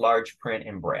 large print,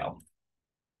 and Braille.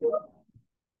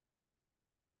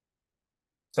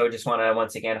 So I just want to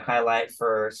once again highlight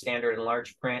for standard and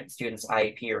large print, students'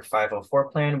 IEP or 504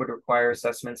 plan would require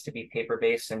assessments to be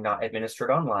paper-based and not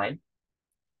administered online.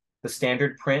 The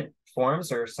standard print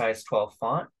forms are size 12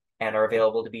 font and are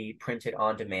available to be printed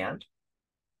on demand.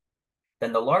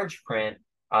 Then the large print,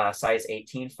 size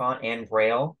 18 font and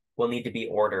Braille will need to be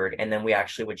ordered, and then we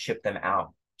actually would ship them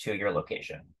out to your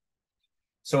location.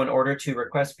 So in order to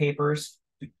request papers,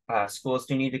 schools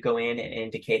do need to go in and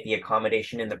indicate the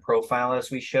accommodation in the profile as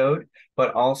we showed,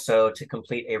 but also to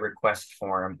complete a request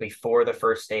form before the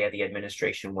first day of the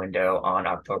administration window on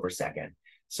October 2nd.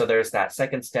 So there's that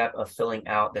second step of filling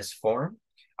out this form.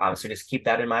 So just keep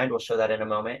that in mind. We'll show that in a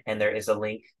moment. And there is a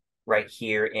link right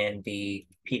here in the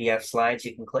PDF slides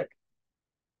you can click.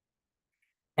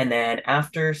 And then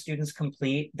after students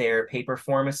complete their paper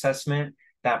form assessment,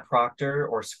 that proctor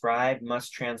or scribe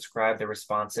must transcribe the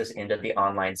responses into the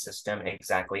online system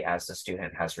exactly as the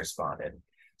student has responded.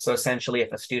 So essentially,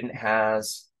 if a student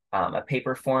has a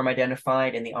paper form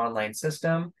identified in the online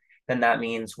system, then that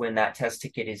means when that test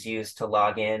ticket is used to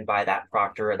log in by that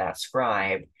proctor or that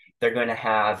scribe, they're going to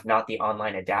have not the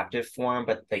online adaptive form,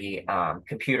 but the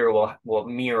computer will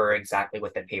mirror exactly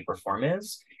what the paper form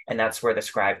is. And that's where the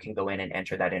scribe can go in and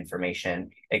enter that information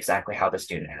exactly how the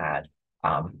student had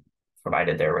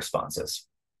provided their responses.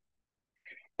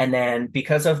 And then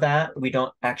because of that, we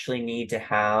don't actually need to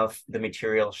have the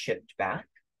material shipped back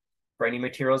for any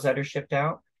materials that are shipped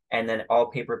out. And then all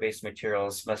paper-based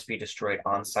materials must be destroyed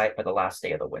on site by the last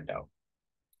day of the window.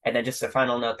 And then just a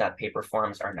final note that paper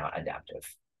forms are not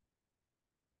adaptive.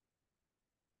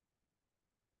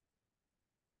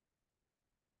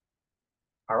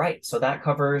 All right, so that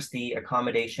covers the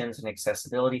accommodations and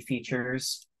accessibility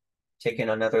features. Taking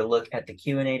another look at the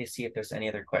Q&A to see if there's any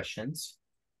other questions.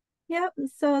 Yep,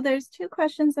 so there's two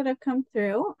questions that have come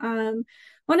through.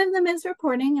 One of them is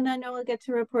reporting, and I know we'll get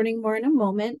to reporting more in a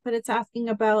moment, but it's asking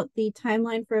about the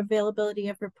timeline for availability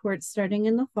of reports starting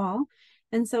in the fall.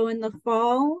 And so in the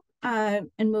fall and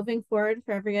moving forward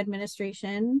for every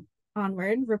administration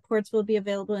onward, reports will be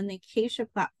available in the Acacia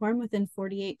platform within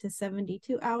 48 to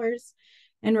 72 hours.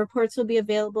 And reports will be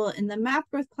available in the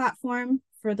MapGrowth platform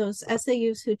for those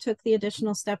SAUs who took the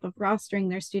additional step of rostering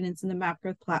their students in the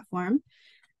MapGrowth platform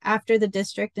after the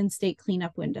district and state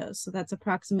cleanup windows. So that's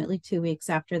approximately 2 weeks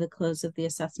after the close of the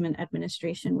assessment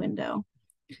administration window.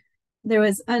 There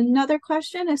was another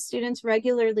question: if students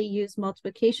regularly use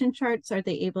multiplication charts, are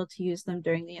they able to use them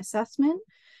during the assessment?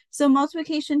 So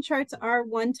multiplication charts are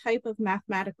one type of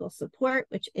mathematical support,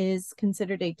 which is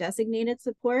considered a designated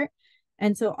support.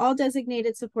 And so all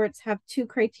designated supports have two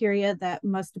criteria that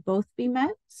must both be met.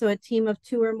 So a team of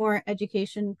 2 or more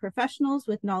education professionals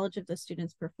with knowledge of the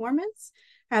student's performance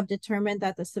have determined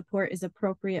that the support is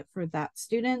appropriate for that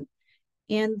student,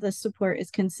 and the support is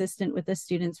consistent with the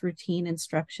student's routine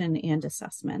instruction and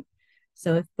assessment.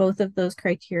 So if both of those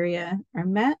criteria are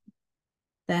met,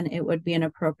 then it would be an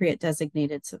appropriate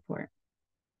designated support.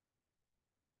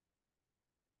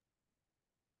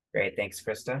 Great, thanks,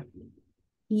 Krista.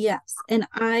 Yes, and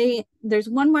there's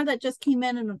one more that just came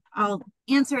in and I'll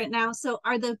answer it now. So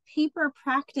are the paper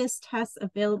practice tests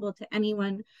available to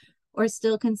anyone or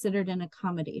still considered an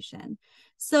accommodation.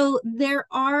 So there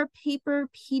are paper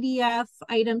PDF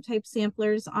item type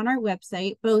samplers on our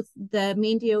website, both the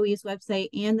Maine DOE's website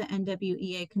and the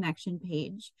NWEA connection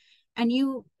page. And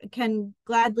you can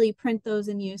gladly print those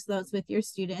and use those with your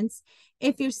students.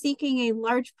 If you're seeking a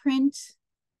large print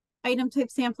item type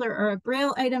sampler or a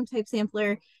Braille item type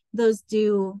sampler, those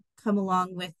do come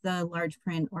along with the large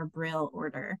print or Braille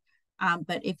order.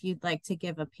 But if you'd like to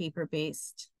give a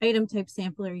paper-based item type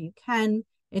sampler, you can.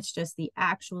 It's just the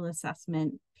actual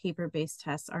assessment paper-based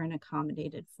tests are an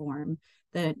accommodated form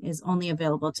that is only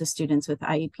available to students with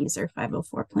IEPs or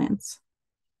 504 plans.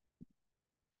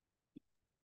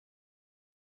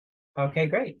 Okay,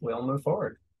 great. We'll move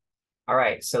forward. All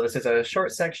right, so this is a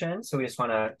short section, so we just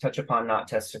want to touch upon not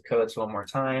tested codes one more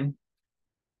time.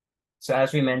 So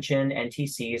as we mentioned,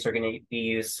 NTCs are going to be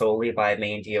used solely by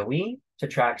Maine DOE to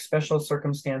track special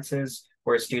circumstances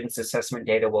where a student's assessment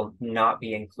data will not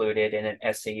be included in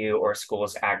an SAU or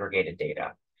school's aggregated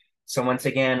data. So once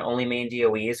again, only Maine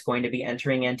DOE is going to be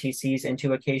entering NTCs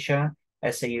into Acacia.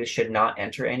 SAUs should not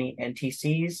enter any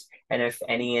NTCs, and if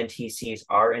any NTCs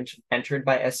are entered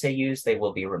by SAUs, they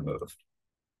will be removed.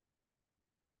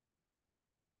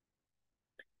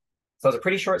 So it's a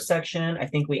pretty short section. I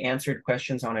think we answered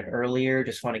questions on it earlier.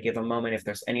 Just want to give a moment if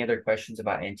there's any other questions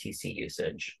about NTC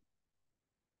usage.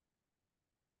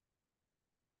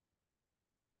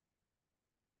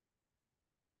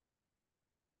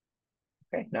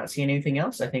 Okay, not seeing anything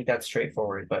else. I think that's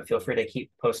straightforward, but feel free to keep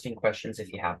posting questions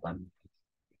if you have them.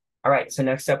 All right, so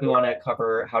next up, we want to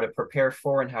cover how to prepare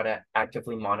for and how to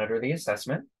actively monitor the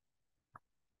assessment.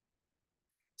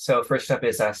 So first up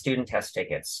is student test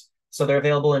tickets. So they're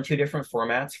available in two different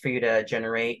formats for you to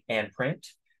generate and print.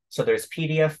 So there's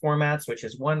PDF formats, which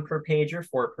is 1 per page or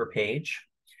 4 per page.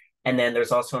 And then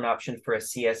there's also an option for a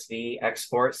CSV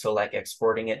export. So like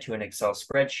exporting it to an Excel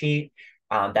spreadsheet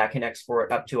that can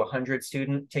export up to 100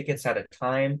 student tickets at a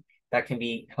time. That can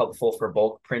be helpful for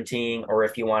bulk printing, or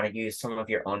if you want to use some of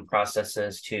your own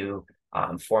processes to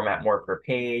format more per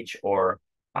page, or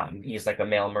use like a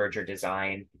mail merger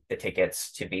design the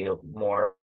tickets to be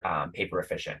more paper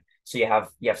efficient. So you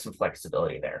have some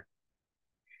flexibility there.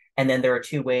 And then there are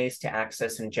 2 ways to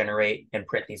access and generate and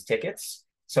print these tickets.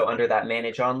 So under that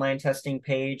Manage Online Testing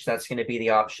page, that's going to be the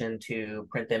option to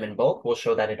print them in bulk. We'll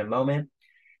show that in a moment.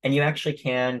 And you actually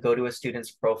can go to a student's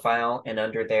profile, and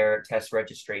under their test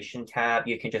registration tab,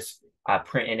 you can just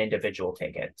print an individual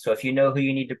ticket. So if you know who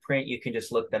you need to print, you can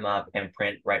just look them up and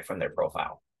print right from their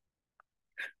profile.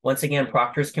 Once again,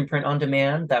 proctors can print on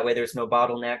demand. That way there's no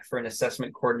bottleneck for an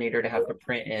assessment coordinator to have to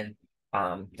print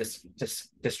and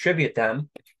distribute them.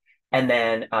 And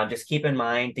then just keep in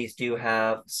mind, these do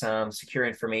have some secure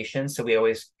information. So we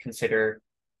always consider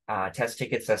test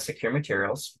tickets as secure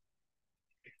materials.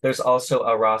 There's also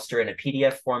a roster in a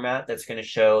PDF format that's going to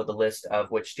show the list of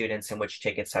which students and which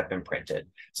tickets have been printed.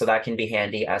 So that can be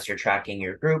handy as you're tracking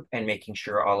your group and making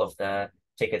sure all of the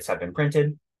tickets have been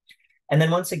printed. And then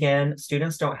once again,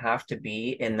 students don't have to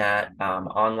be in that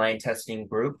online testing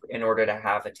group in order to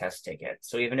have a test ticket.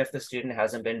 So even if the student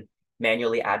hasn't been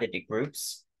manually added to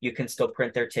groups, you can still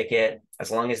print their ticket.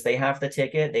 As long as they have the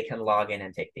ticket, they can log in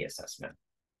and take the assessment.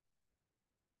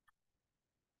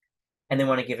 And then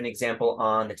want to give an example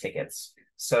on the tickets.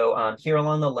 So here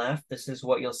along the left, this is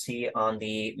what you'll see on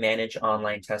the Manage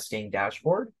Online Testing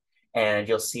dashboard. And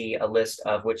you'll see a list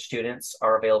of which students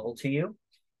are available to you.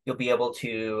 You'll be able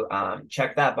to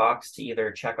check that box to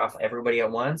either check off everybody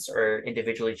at once or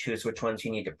individually choose which ones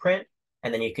you need to print.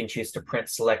 And then you can choose to print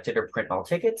selected or print all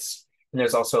tickets. And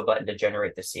there's also a button to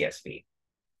generate the CSV.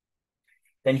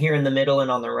 Then here in the middle and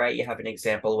on the right, you have an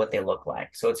example of what they look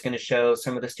like. So it's going to show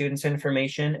some of the students'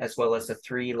 information, as well as the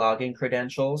 3 login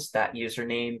credentials, that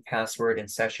username, password, and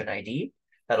session ID.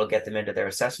 That'll get them into their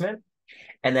assessment.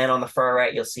 And then on the far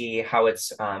right, you'll see how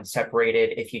it's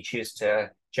separated. If you choose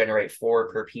to generate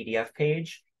 4 per PDF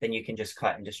page, then you can just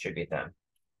cut and distribute them.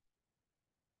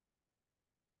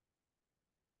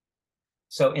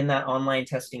 So in that online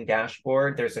testing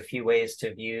dashboard, there's a few ways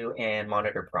to view and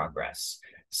monitor progress.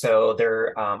 So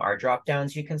there are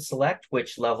drop-downs you can select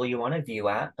which level you want to view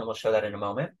at, and we'll show that in a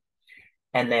moment.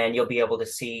 And then you'll be able to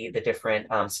see the different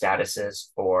statuses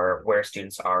for where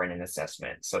students are in an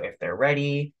assessment. So if they're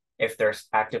ready, if they're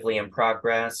actively in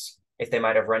progress, if they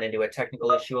might have run into a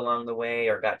technical issue along the way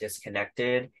or got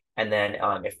disconnected, and then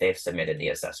if they've submitted the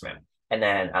assessment. And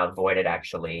then voided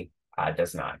actually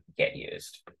does not get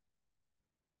used.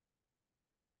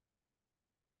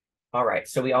 All right,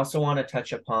 so we also want to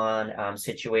touch upon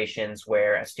situations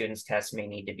where a student's test may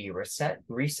need to be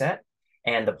reset,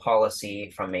 and the policy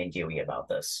from Maine DOE about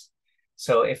this.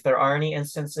 So if there are any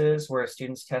instances where a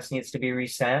student's test needs to be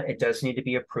reset, it does need to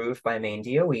be approved by Maine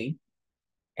DOE.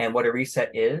 And what a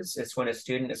reset is when a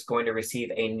student is going to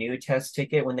receive a new test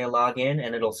ticket when they log in,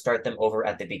 and it'll start them over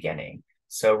at the beginning.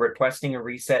 So requesting a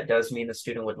reset does mean the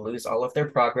student would lose all of their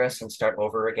progress and start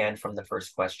over again from the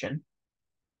first question.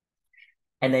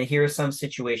 And then here are some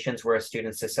situations where a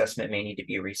student's assessment may need to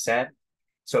be reset.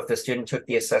 So if the student took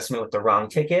the assessment with the wrong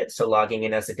ticket, so logging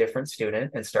in as a different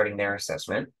student and starting their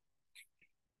assessment.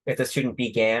 If the student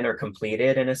began or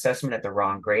completed an assessment at the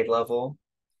wrong grade level.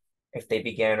 If they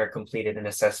began or completed an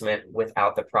assessment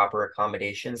without the proper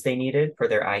accommodations they needed for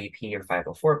their IEP or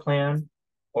 504 plan.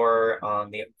 Or on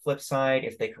the flip side,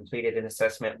 if they completed an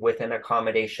assessment with an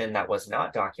accommodation that was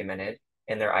not documented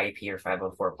in their IEP or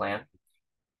 504 plan.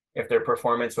 If their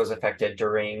performance was affected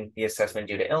during the assessment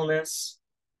due to illness.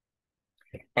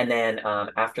 And then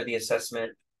after the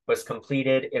assessment was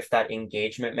completed, if that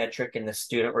engagement metric in the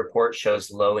student report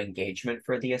shows low engagement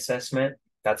for the assessment,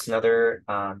 that's another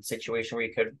situation where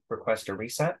you could request a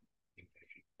reset.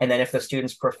 And then if the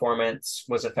student's performance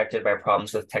was affected by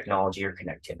problems with technology or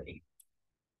connectivity.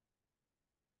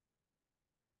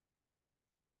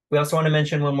 We also want to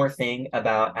mention one more thing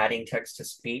about adding text to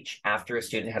speech after a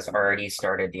student has already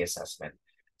started the assessment.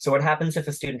 So what happens if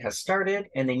a student has started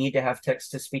and they need to have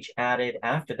text to speech added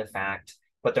after the fact,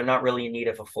 but they're not really in need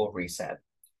of a full reset?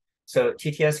 So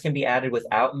TTS can be added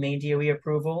without Maine DOE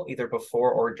approval, either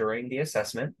before or during the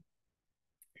assessment.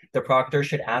 The proctor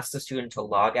should ask the student to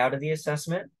log out of the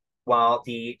assessment while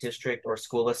the district or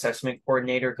school assessment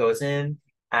coordinator goes in,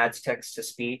 adds text to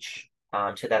speech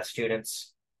to that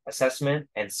student's assessment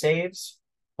and saves.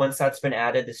 Once that's been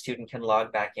added, the student can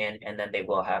log back in and then they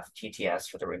will have TTS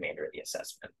for the remainder of the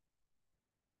assessment.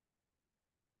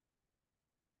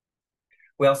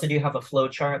 We also do have a flow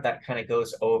chart that kind of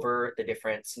goes over the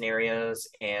different scenarios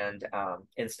and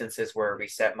instances where a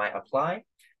reset might apply.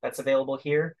 That's available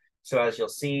here. So as you'll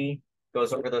see,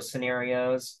 goes over those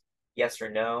scenarios, yes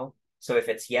or no. So if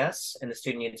it's yes, and the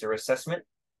student needs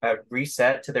a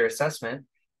reset to their assessment,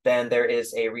 then there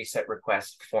is a reset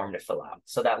request form to fill out.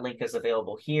 So that link is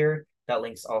available here. That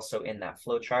link's also in that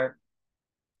flow chart.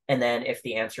 And then if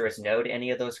the answer is no to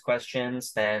any of those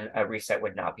questions, then a reset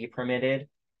would not be permitted.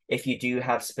 If you do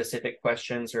have specific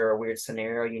questions or a weird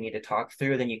scenario you need to talk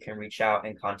through, then you can reach out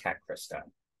and contact Krista.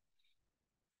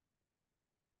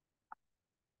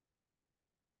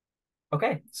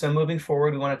 Okay, so moving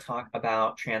forward, we want to talk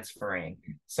about transferring.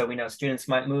 So we know students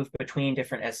might move between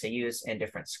different SAUs and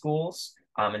different schools,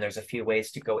 and there's a few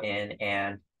ways to go in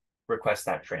and request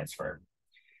that transfer.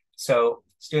 So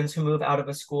students who move out of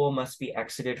a school must be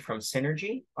exited from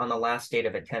Synergy on the last date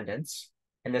of attendance,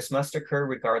 and this must occur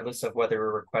regardless of whether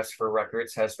a request for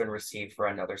records has been received for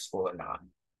another school or not.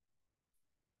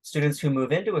 Students who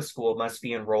move into a school must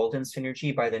be enrolled in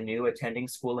Synergy by the new attending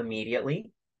school immediately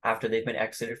after they've been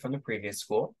exited from the previous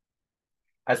school.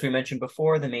 As we mentioned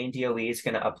before, the Maine DOE is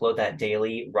going to upload that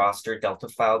daily roster Delta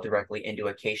file directly into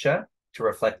Acacia to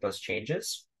reflect those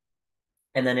changes.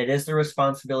 And then it is the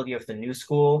responsibility of the new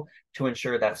school to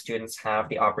ensure that students have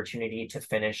the opportunity to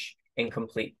finish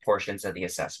incomplete portions of the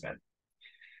assessment.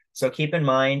 So keep in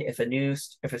mind, if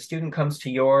a student comes to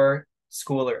your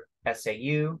school or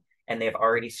SAU and they've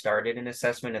already started an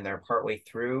assessment and they're partway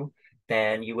through,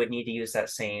 then you would need to use that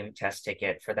same test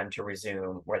ticket for them to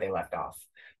resume where they left off.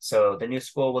 So the new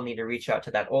school will need to reach out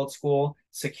to that old school,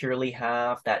 securely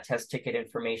have that test ticket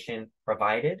information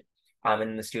provided, and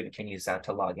then the student can use that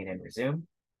to log in and resume.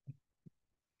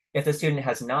 If the student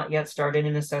has not yet started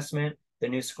an assessment, the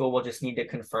new school will just need to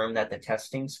confirm that the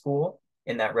testing school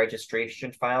in that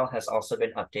registration file has also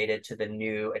been updated to the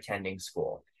new attending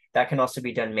school. That can also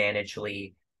be done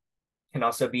manually in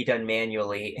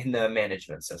the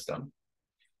management system.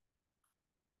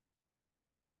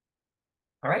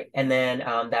 All right, and then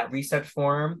that reset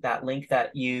form, that link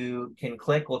that you can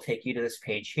click will take you to this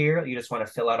page here. You just want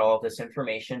to fill out all of this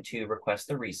information to request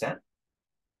the reset.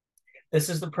 This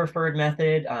is the preferred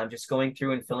method. Just going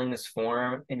through and filling this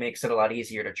form, it makes it a lot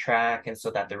easier to track and so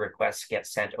that the requests get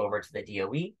sent over to the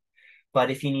DOE.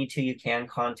 But if you need to, you can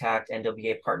contact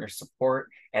NWA Partner Support,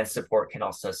 and support can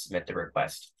also submit the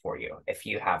request for you if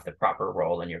you have the proper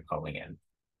role and you're calling in.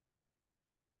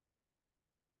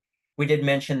 We did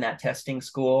mention that testing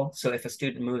school. So if a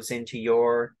student moves into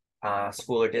your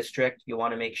school or district, you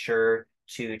want to make sure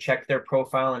to check their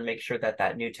profile and make sure that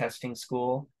that new testing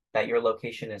school, that your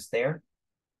location is there.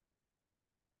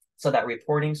 So that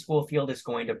reporting school field is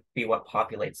going to be what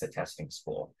populates the testing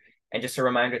school. And just a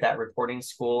reminder that reporting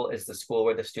school is the school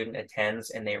where the student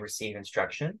attends and they receive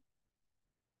instruction.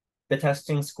 The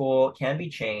testing school can be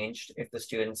changed if the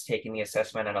student's taking the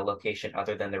assessment at a location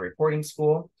other than the reporting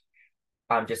school.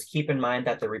 Just keep in mind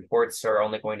that the reports are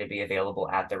only going to be available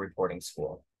at the reporting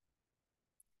school.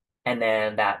 And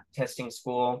then that testing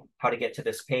school, how to get to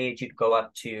this page, you'd go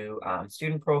up to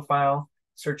student profile,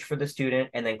 search for the student,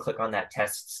 and then click on that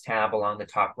tests tab along the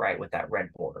top right with that red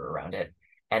border around it.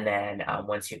 And then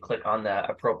once you click on the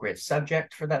appropriate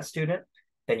subject for that student,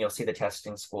 then you'll see the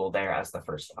testing school there as the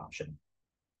first option.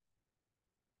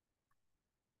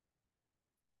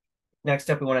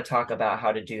 Next up, we want to talk about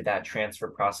how to do that transfer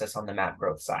process on the map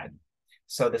growth side.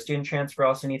 So the student transfer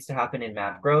also needs to happen in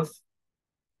map growth.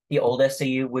 The old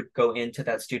SAU would go into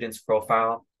that student's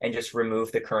profile and just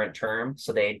remove the current term.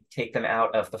 So they take them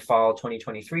out of the fall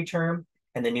 2023 term,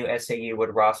 and the new SAU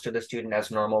would roster the student as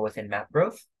normal within map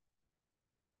growth.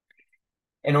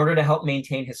 In order to help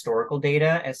maintain historical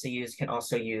data, SAUs can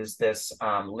also use this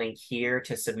link here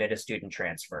to submit a student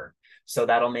transfer. So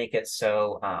that'll make it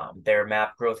so their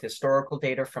map growth historical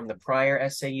data from the prior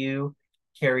SAU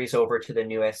carries over to the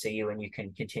new SAU, and you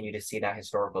can continue to see that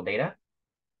historical data.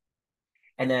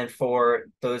 And then for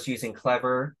those using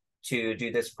Clever to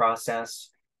do this process,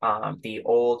 the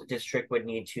old district would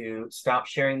need to stop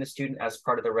sharing the student as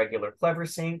part of the regular Clever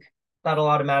sync. That'll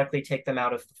automatically take them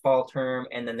out of the fall term,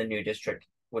 and then the new district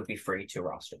would be free to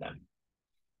roster them.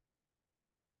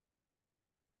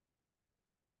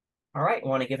 All right, I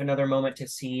want to give another moment to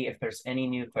see if there's any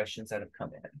new questions that have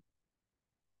come in.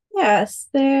 Yes,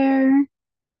 there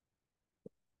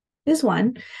is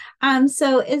one.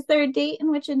 So is there a date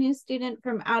in which a new student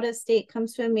from out of state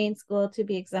comes to a Maine school to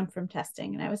be exempt from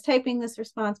testing? And I was typing this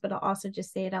response, but I'll also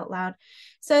just say it out loud.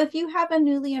 So if you have a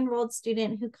newly enrolled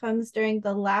student who comes during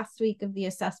the last week of the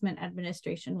assessment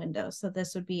administration window, so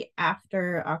this would be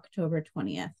after October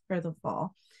 20th for the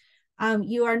fall,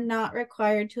 you are not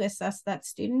required to assess that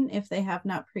student if they have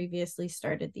not previously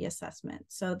started the assessment.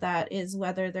 So that is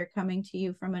whether they're coming to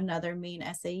you from another Maine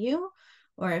SAU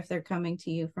or if they're coming to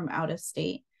you from out of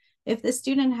state. If the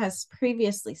student has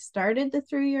previously started the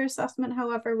through-year assessment,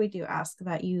 however, we do ask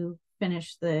that you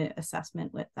finish the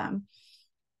assessment with them.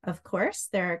 Of course,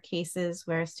 there are cases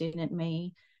where a student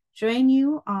may join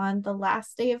you on the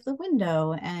last day of the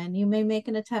window, and you may make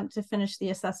an attempt to finish the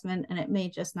assessment and it may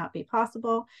just not be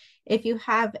possible. If you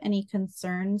have any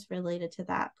concerns related to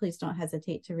that, please don't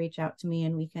hesitate to reach out to me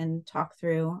and we can talk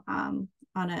through on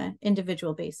an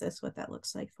individual basis what that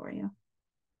looks like for you.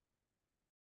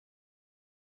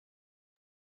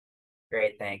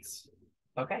 Great, thanks.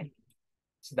 Okay,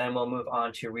 so then we'll move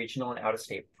on to regional and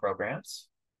out-of-state programs.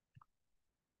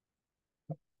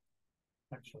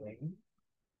 Actually,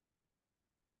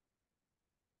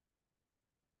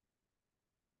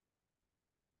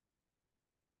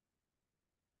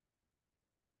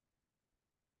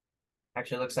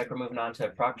 it looks like we're moving on to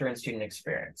proctor and student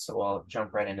experience, so we'll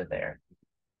jump right into there.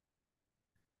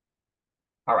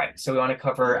 All right, so we want to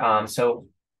cover, so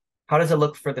how does it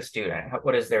look for the student?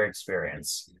 What is their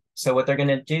experience? So what they're going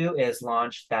to do is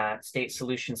launch that State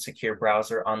Solutions Secure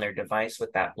browser on their device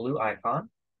with that blue icon.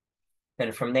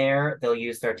 Then from there, they'll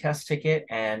use their test ticket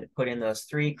and put in those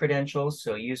 3 credentials,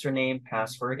 so username,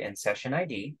 password, and session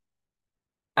ID.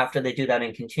 After they do that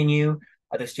and continue,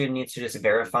 the student needs to just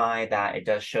verify that it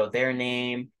does show their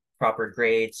name, proper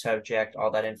grade, subject,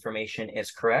 all that information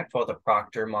is correct while the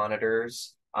proctor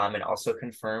monitors and also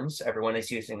confirms everyone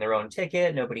is using their own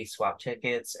ticket, nobody swapped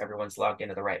tickets, everyone's logged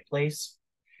into the right place.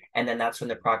 And then that's when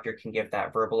the proctor can give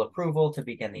that verbal approval to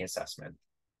begin the assessment.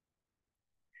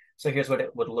 So here's what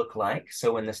it would look like.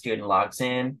 So when the student logs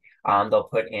in, they'll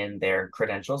put in their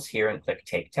credentials here and click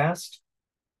Take Test.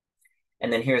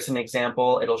 And then here's an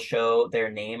example. It'll show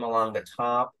their name along the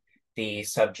top, the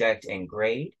subject and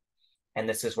grade. And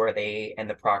this is where they and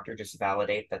the proctor just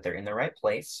validate that they're in the right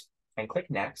place and click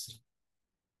Next.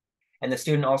 And the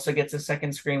student also gets a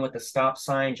second screen with the stop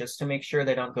sign just to make sure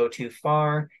they don't go too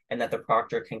far and that the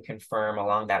proctor can confirm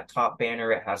along that top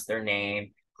banner it has their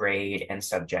name, grade, and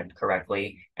subject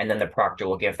correctly. And then the proctor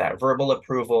will give that verbal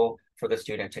approval for the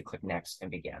student to click Next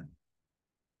and begin.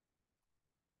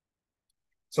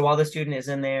 So while the student is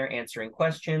in there answering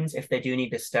questions, if they do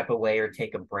need to step away or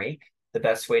take a break, the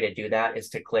best way to do that is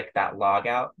to click that log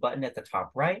out button at the top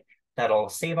right. That'll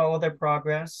save all of their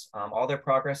progress. All their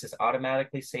progress is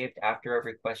automatically saved after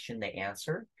every question they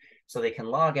answer. So they can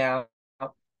log out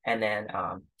and then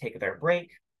take their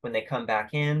break. When they come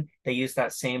back in, they use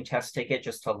that same test ticket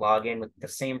just to log in with the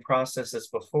same process as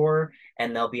before,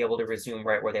 and they'll be able to resume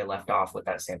right where they left off with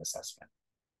that same assessment.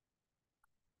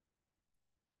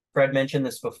 Fred mentioned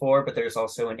this before, but there's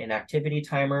also an inactivity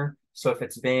timer. So if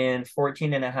it's been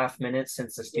 14.5 minutes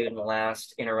since the student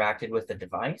last interacted with the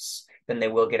device, then they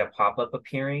will get a pop-up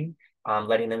appearing,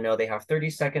 letting them know they have 30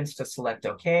 seconds to select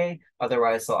OK.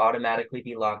 Otherwise, they'll automatically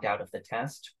be logged out of the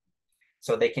test.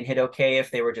 So they can hit OK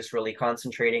if they were just really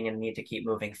concentrating and need to keep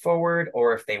moving forward,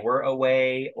 or if they were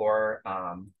away or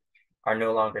are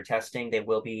no longer testing, they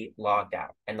will be logged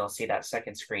out. And they'll see that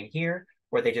second screen here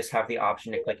where they just have the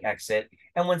option to click exit.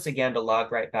 And once again, to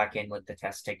log right back in with the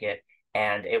test ticket.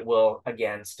 And it will,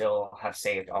 again, still have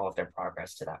saved all of their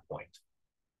progress to that point.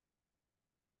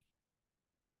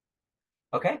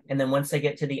 Okay, and then once they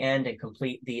get to the end and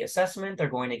complete the assessment, they're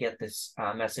going to get this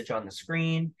message on the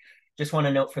screen. Just want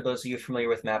to note for those of you familiar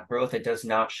with Map Growth, it does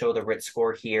not show the RIT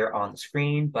score here on the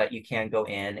screen, but you can go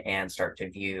in and start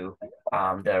to view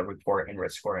the report and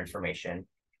RIT score information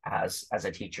as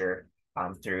a teacher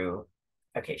through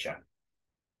Acacia.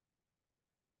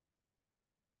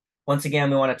 Once again,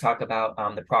 we want to talk about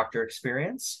the Proctor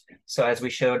experience. So as we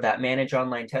showed, that Manage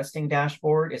Online Testing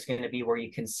dashboard is going to be where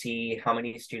you can see how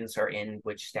many students are in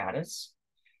which status.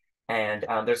 And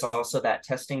there's also that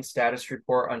testing status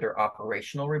report under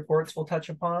operational reports we'll touch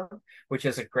upon, which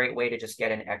is a great way to just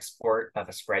get an export of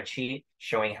a spreadsheet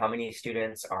showing how many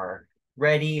students are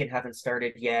ready and haven't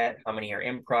started yet, how many are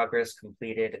in progress,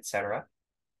 completed, etc.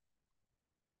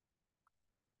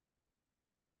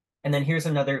 And then here's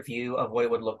another view of what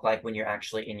it would look like when you're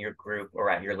actually in your group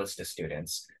or at your list of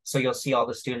students. So you'll see all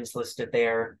the students listed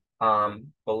there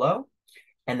below.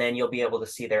 And then you'll be able to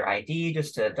see their ID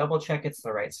just to double check it's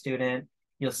the right student.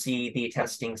 You'll see the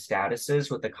testing statuses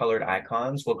with the colored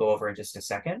icons. We'll go over in just a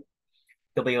second.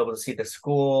 You'll be able to see the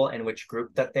school and which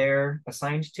group that they're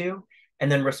assigned to.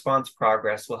 And then response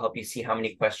progress will help you see how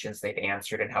many questions they've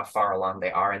answered and how far along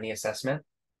they are in the assessment.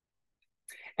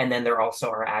 And then there also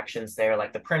are actions there,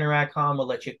 like the printer icon will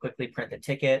let you quickly print the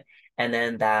ticket. And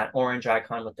then that orange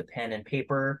icon with the pen and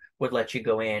paper would let you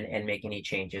go in and make any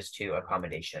changes to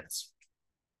accommodations.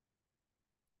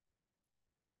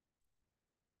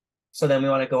 So then we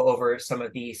want to go over some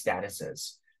of the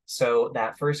statuses. So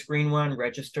that first green one,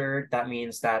 registered, that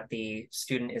means that the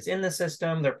student is in the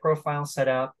system, their profile set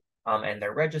up, and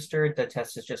they're registered. The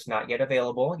test is just not yet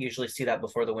available. Usually see that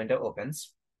before the window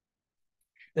opens.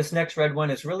 This next red one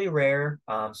is really rare,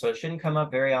 so it shouldn't come up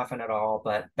very often at all,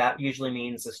 but that usually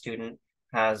means the student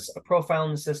has a profile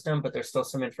in the system, but there's still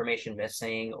some information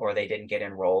missing or they didn't get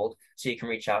enrolled. So you can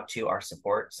reach out to our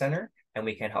support center and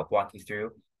we can help walk you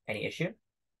through any issue.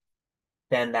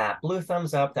 Then that blue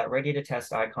thumbs up, that ready to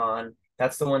test icon,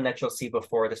 that's the one that you'll see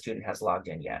before the student has logged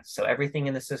in yet. So everything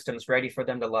in the system is ready for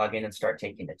them to log in and start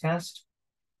taking the test.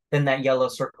 Then that yellow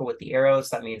circle with the arrows,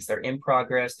 that means they're in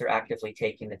progress, they're actively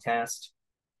taking the test.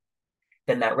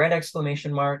 Then that red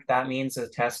exclamation mark, that means the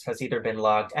test has either been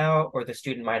logged out or the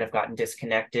student might have gotten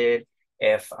disconnected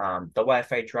if the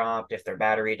Wi-Fi dropped, if their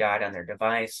battery died on their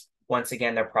device. Once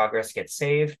again, their progress gets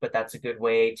saved, but that's a good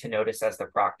way to notice as the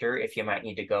proctor if you might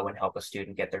need to go and help a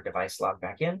student get their device logged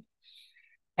back in.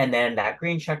 And then that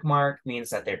green check mark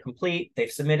means that they're complete,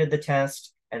 they've submitted the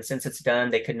test, and since it's done,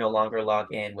 they can no longer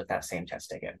log in with that same test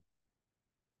ticket.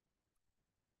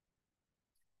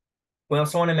 We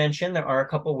also want to mention there are a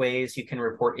couple ways you can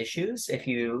report issues if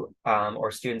you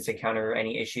or students encounter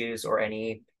any issues or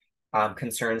any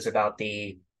concerns about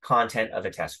the content of a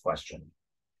test question.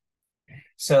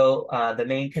 So the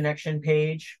main connection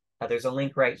page, there's a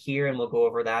link right here, and we'll go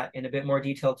over that in a bit more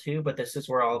detail too, but this is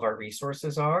where all of our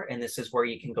resources are, and this is where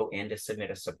you can go in to submit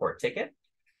a support ticket.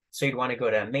 So you'd want to go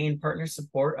to Maine Partner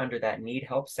Support under that Need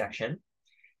Help section,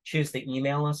 choose the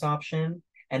Email Us option,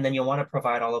 and then you'll want to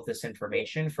provide all of this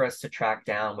information for us to track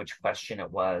down which question it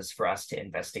was for us to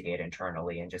investigate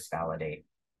internally and just validate.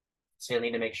 So you'll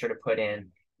need to make sure to put in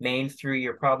Maine through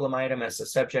your problem item as the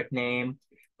subject name,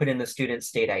 put in the student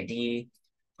state ID,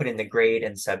 put in the grade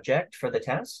and subject for the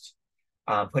test,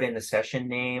 put in the session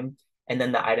name, and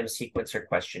then the item sequence or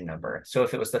question number. So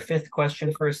if it was the 5th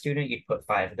question for a student, you'd put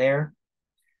 5 there.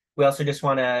 We also just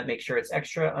want to make sure it's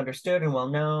extra understood and well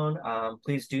known.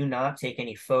 Please do not take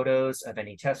any photos of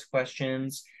any test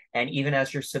questions. And even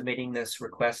as you're submitting this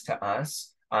request to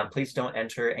us, please don't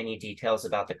enter any details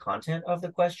about the content of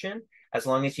the question. As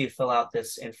long as you fill out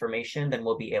this information, then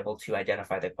we'll be able to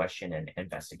identify the question and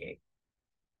investigate.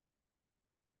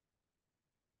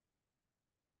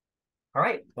 All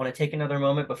right, I want to take another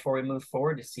moment before we move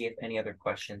forward to see if any other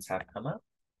questions have come up.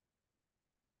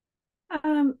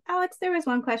 Alex, there was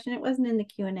one question. It wasn't in the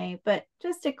Q&A, but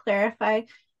just to clarify,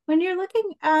 when you're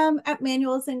looking at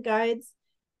manuals and guides,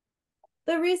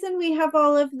 the reason we have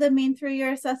all of the Maine through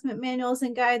your assessment manuals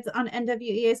and guides on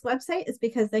NWEA's website is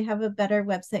because they have a better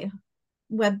website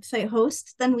website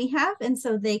host than we have, and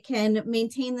so they can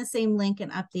maintain the same link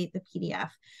and update the PDF.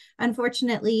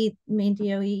 Unfortunately, Maine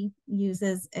DOE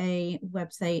uses a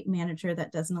website manager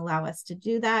that doesn't allow us to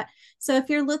do that. So if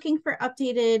you're looking for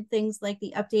updated things like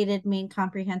the updated Maine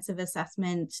Comprehensive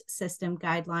Assessment System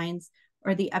guidelines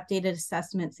or the updated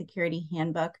assessment security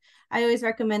handbook, I always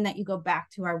recommend that you go back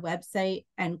to our website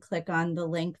and click on the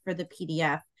link for the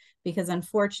PDF, because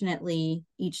unfortunately,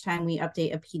 each time we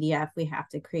update a PDF, we have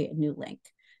to create a new link.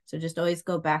 So just always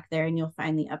go back there and you'll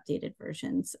find the updated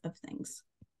versions of things.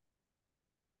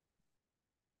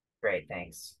 Great,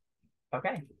 thanks.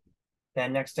 Okay.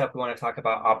 Then next up, we want to talk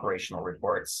about operational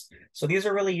reports. So these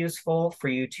are really useful for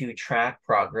you to track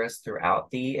progress throughout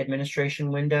the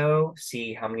administration window,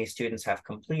 see how many students have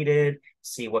completed,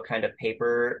 see what kind of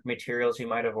paper materials you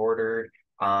might have ordered,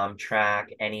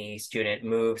 track any student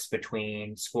moves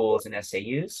between schools and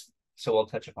SAUs. So we'll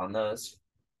touch upon those.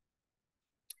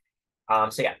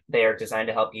 So yeah, they are designed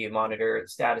to help you monitor the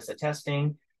status of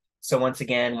testing. So once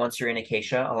again, once you're in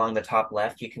Acacia, along the top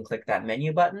left, you can click that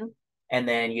menu button, and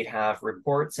then you'd have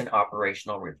reports and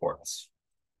operational reports.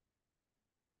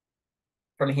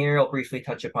 From here, I'll briefly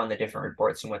touch upon the different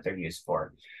reports and what they're used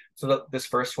for. So this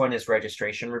first one is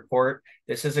registration report.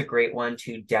 This is a great one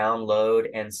to download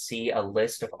and see a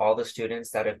list of all the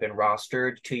students that have been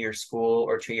rostered to your school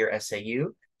or to your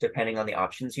SAU, depending on the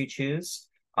options you choose.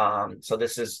 So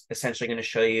this is essentially going to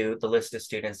show you the list of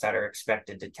students that are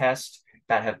expected to test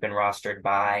that have been rostered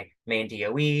by Maine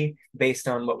DOE based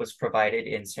on what was provided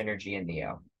in Synergy and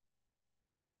NEO.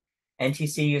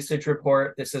 NTC usage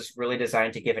report, this is really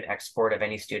designed to give an export of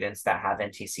any students that have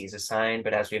NTCs assigned,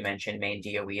 but as we mentioned, Maine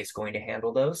DOE is going to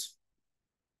handle those.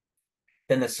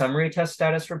 Then the summary test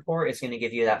status report is going to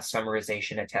give you that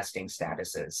summarization of testing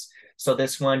statuses. So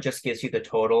this one just gives you the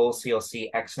total. So you'll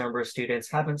see X number of students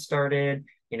haven't started,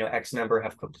 X number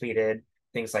have completed,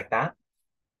 things like that.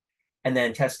 And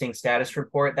then testing status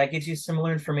report, that gives you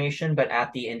similar information, but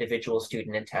at the individual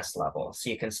student and test level. So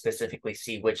you can specifically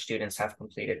see which students have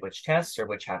completed which tests or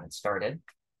which haven't started.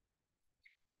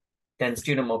 Then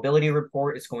student mobility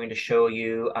report is going to show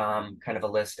you kind of a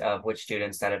list of which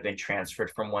students that have been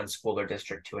transferred from one school or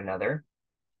district to another.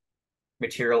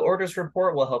 Material orders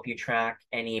report will help you track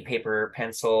any paper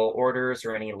pencil orders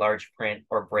or any large print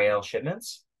or braille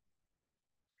shipments.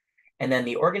 And then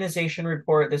the organization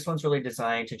report, this one's really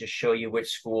designed to just show you which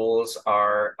schools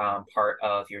are part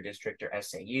of your district or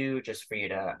SAU, just for you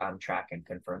to track and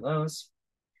confirm those.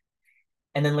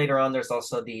 And then later on, there's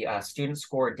also the student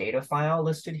score data file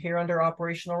listed here under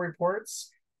operational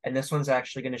reports. And this one's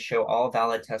actually going to show all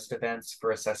valid test events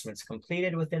for assessments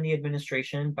completed within the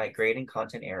administration by grade and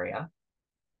content area.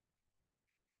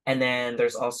 And then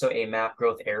there's also a map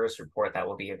growth errors report that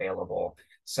will be available.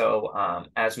 So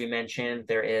as we mentioned,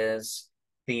 there is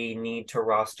the need to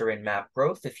roster in map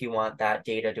growth if you want that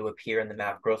data to appear in the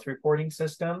map growth reporting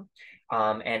system.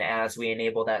 And as we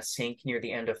enable that sync near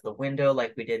the end of the window,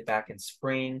 like we did back in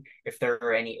spring, if there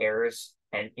are any errors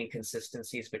and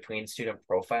inconsistencies between student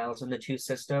profiles in the two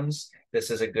systems,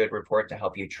 this is a good report to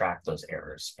help you track those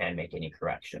errors and make any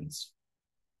corrections.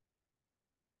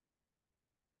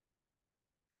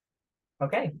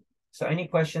 Okay, so any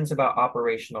questions about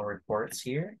operational reports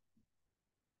here?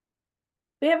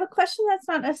 We have a question that's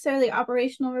not necessarily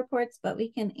operational reports, but we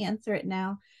can answer it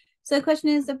now. So the question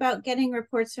is about getting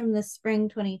reports from the spring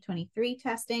 2023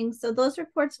 testing. So those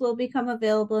reports will become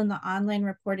available in the online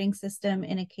reporting system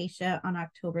in Acacia on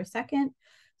October 2nd.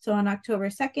 So on October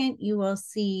 2nd, you will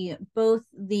see both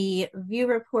the view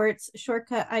reports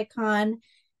shortcut icon,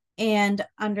 and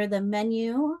under the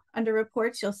menu, under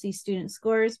reports, you'll see student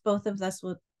scores. Both of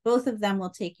them will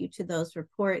take you to those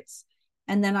reports.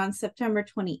 And then on September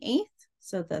 28th,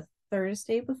 so the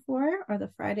Thursday before or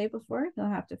the Friday before, you'll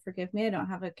have to forgive me, I don't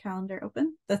have a calendar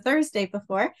open. The Thursday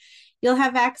before, you'll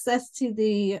have access to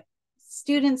the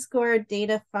student score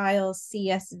data file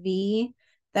CSV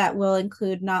that will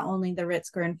include not only the RIT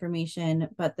score information,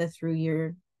 but the through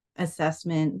year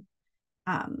assessment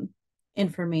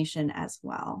information as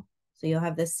well. So you'll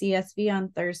have the CSV on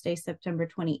Thursday, September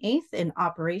 28th in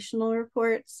operational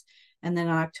reports. And then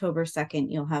on October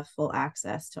 2nd, you'll have full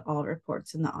access to all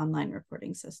reports in the online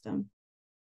reporting system.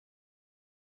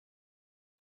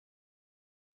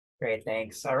 Great,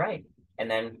 thanks. All right. And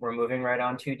then we're moving right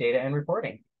on to data and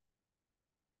reporting.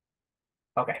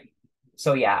 Okay.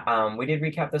 So yeah, we did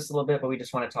recap this a little bit, but we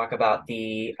just want to talk about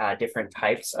the different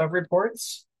types of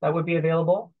reports that would be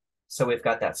available. So we've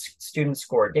got that student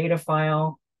score data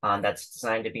file that's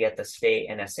designed to be at the state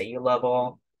and SAU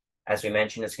level. As we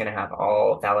mentioned, it's going to have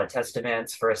all valid test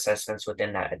events for assessments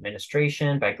within that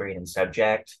administration by grade and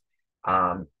subject.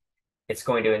 It's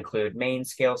going to include Maine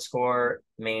scale score,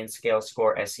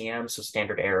 SEM, so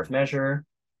standard error of measure,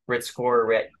 RIT score,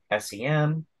 RIT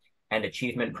SEM, and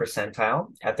achievement percentile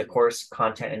at the course,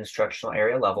 content, and instructional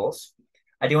area levels.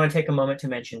 I do want to take a moment to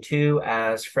mention too,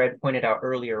 as Fred pointed out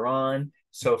earlier on,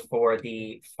 so for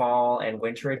the fall and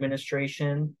winter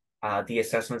administration, the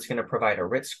assessment is going to provide a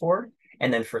RIT score,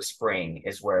 and then for spring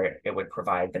is where it would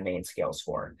provide the Maine scale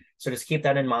score. So just keep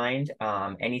that in mind.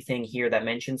 Anything here that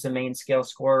mentions a Maine scale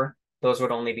score, those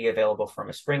would only be available from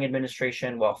a spring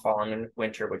administration, while fall and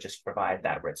winter would just provide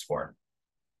that RIT score.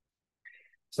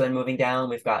 So then moving down,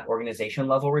 we've got organization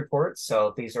level reports.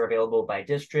 So these are available by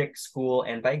district, school,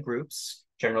 and by groups,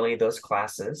 generally those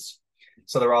classes.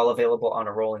 So they're all available on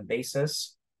a rolling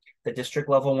basis. The district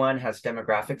level one has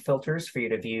demographic filters for you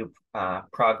to view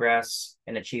progress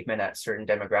and achievement at certain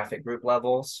demographic group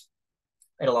levels.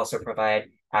 It'll also provide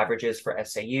averages for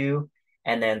SAU,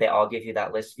 and then they all give you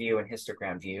that list view and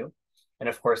histogram view. And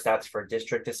of course, that's for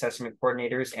district assessment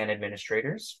coordinators and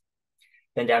administrators.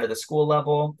 Then down to the school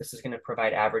level, this is going to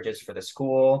provide averages for the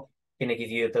school, going to give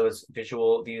you those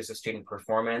visual views of student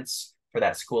performance for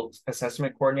that school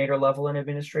assessment coordinator level and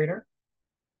administrator.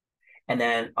 And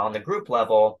then on the group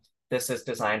level, this is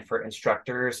designed for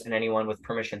instructors and anyone with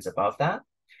permissions above that.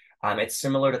 It's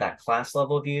similar to that class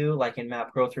level view, like in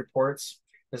map growth reports.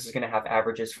 This is going to have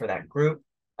averages for that group.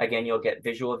 Again, you'll get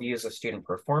visual views of student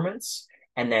performance,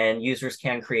 and then users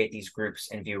can create these groups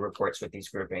and view reports with these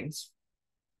groupings.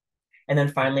 And then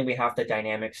finally, we have the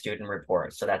dynamic student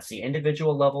report. So that's the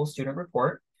individual level student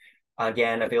report,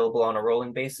 again, available on a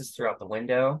rolling basis throughout the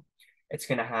window. It's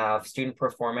going to have student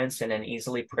performance in an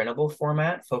easily printable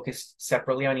format, focused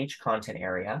separately on each content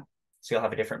area. So you'll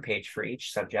have a different page for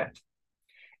each subject.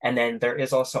 And then there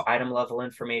is also item level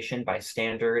information by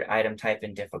standard, item type,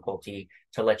 and difficulty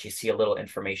to let you see a little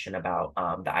information about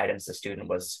the items the student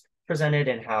was presented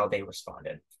and how they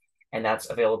responded. And that's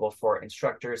available for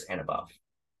instructors and above.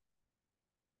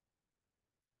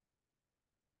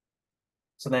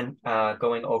 So then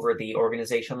going over the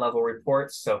organization level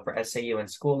reports, so for SAU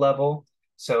and school level.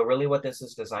 So really what this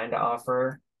is designed to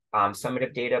offer,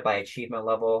 summative data by achievement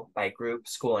level, by group,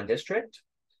 school, and district.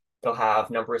 It'll have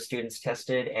number of students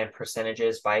tested and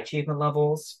percentages by achievement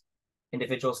levels,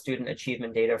 individual student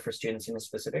achievement data for students in a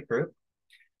specific group.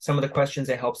 Some of the questions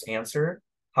it helps answer: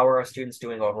 how are our students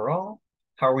doing overall?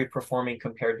 How are we performing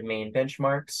compared to Maine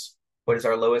benchmarks? What is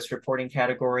our lowest reporting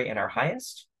category and our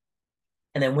highest?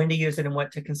 And then when to use it and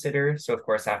what to consider. So of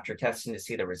course, after testing to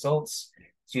see the results,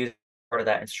 it's used as part of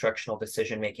that instructional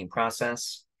decision-making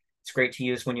process. It's great to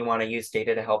use when you want to use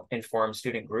data to help inform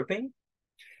student grouping.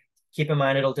 Keep in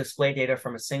mind, it'll display data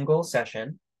from a single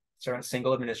session, so a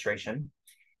single administration.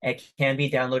 It can be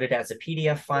downloaded as a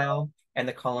PDF file, and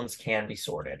the columns can be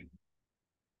sorted.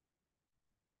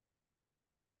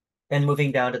 Then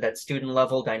moving down to that student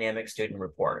level dynamic student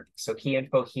report. So key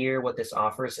info here, what this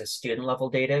offers is student level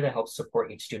data to help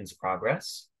support each student's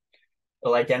progress.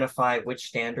 It'll identify which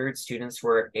standards students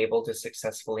were able to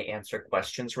successfully answer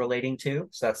questions relating to.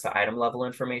 So that's the item level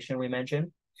information we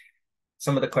mentioned.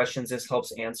 Some of the questions this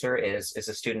helps answer is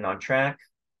a student on track?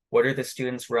 What are the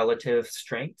student's relative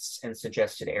strengths and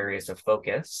suggested areas of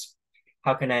focus?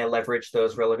 How can I leverage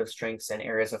those relative strengths and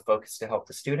areas of focus to help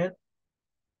the student?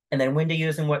 And then when to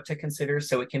use and what to consider,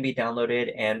 so it can be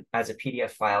downloaded and as a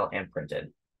PDF file and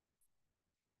printed.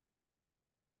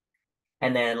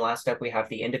 And then last up, we have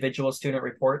the individual student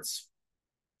reports.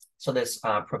 So this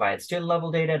provides student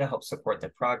level data to help support the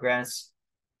progress.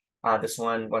 This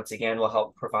one, once again, will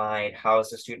help provide how is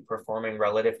the student performing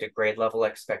relative to grade level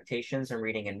expectations in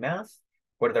reading and math?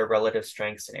 What are their relative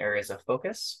strengths and areas of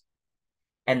focus?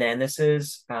 And then this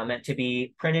is meant to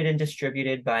be printed and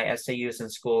distributed by SAUs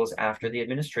and schools after the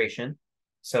administration.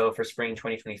 So for spring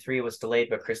 2023, it was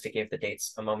delayed, but Krista gave the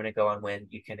dates a moment ago on when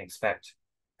you can expect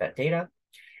that data.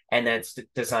 And that's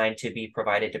designed to be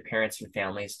provided to parents and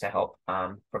families to help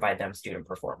provide them student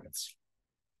performance.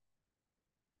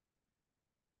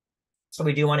 So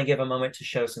we do want to give a moment to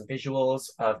show some visuals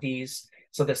of these.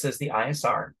 So this is the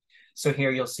ISR. So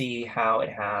here you'll see how it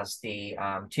has the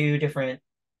two different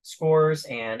scores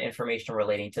and information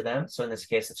relating to them. So in this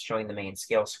case, it's showing the Maine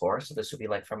scale score. So this would be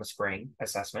like from a spring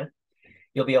assessment.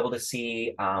 You'll be able to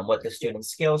see what the student's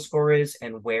scale score is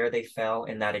and where they fell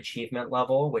in that achievement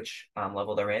level, which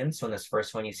level they're in. So in this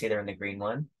first one, you see they're in the green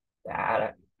one,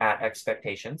 at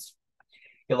expectations.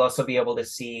 You'll also be able to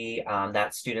see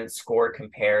that student's score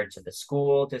compared to the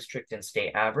school, district, and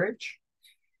state average.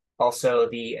 Also,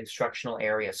 the instructional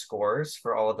area scores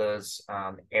for all of those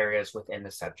areas within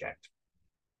the subject.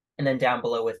 And then down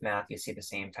below with math, you see the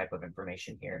same type of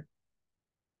information here.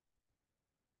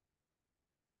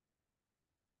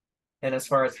 And as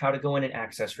far as how to go in and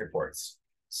access reports.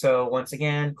 So once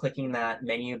again, clicking that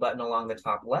menu button along the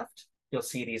top left, you'll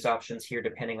see these options here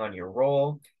depending on your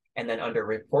role. And then under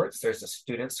reports, there's a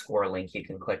student score link you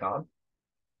can click on.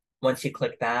 Once you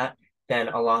click that, then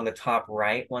along the top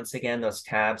right, once again, those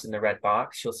tabs in the red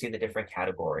box, you'll see the different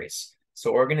categories.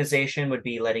 So organization would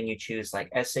be letting you choose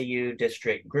like SAU,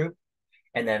 district, group.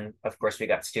 And then, of course, we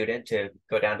got student to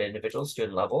go down to individual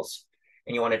student levels.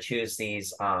 And you want to choose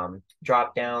these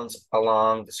drop downs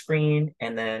along the screen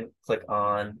and then click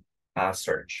on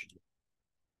search.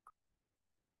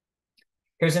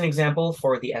 Here's an example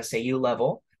for the SAU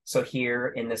level. So here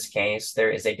in this case,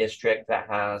 there is a district that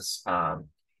has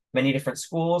many different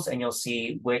schools, and you'll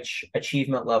see which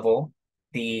achievement level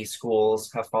the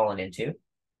schools have fallen into.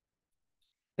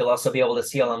 You'll also be able to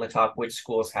see along the top which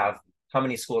schools have, how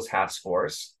many schools have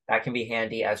scores. That can be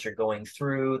handy as you're going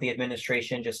through the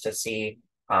administration just to see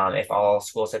if all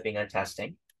schools have begun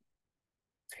testing.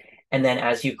 And then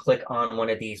as you click on one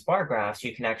of these bar graphs,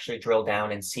 you can actually drill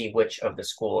down and see which of the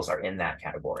schools are in that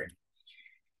category.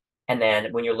 And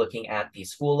then when you're looking at the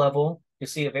school level, you'll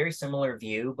see a very similar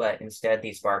view, but instead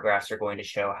these bar graphs are going to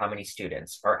show how many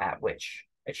students are at which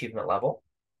achievement level.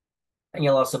 And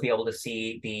you'll also be able to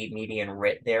see the median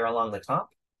RIT there along the top.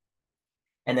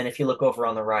 And then if you look over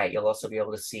on the right, you'll also be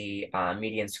able to see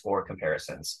median score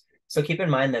comparisons. So keep in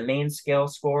mind the Maine scale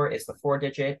score is the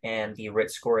 4-digit and the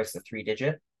RIT score is the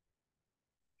 3-digit.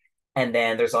 And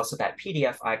then there's also that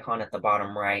PDF icon at the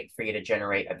bottom right for you to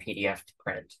generate a PDF to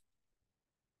print.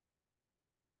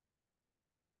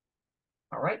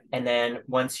 All right, and then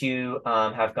once you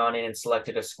have gone in and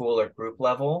selected a school or group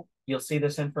level, you'll see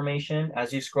this information.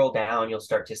 As you scroll down, you'll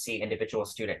start to see individual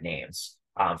student names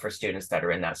for students that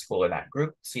are in that school or that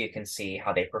group, so you can see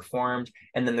how they performed.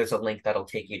 And then there's a link that'll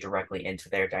take you directly into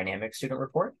their dynamic student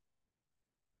report.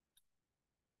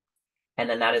 And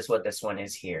then that is what this one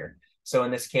is here. So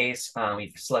in this case,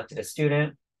 we've selected a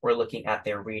student. We're looking at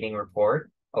their reading report.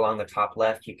 Along the top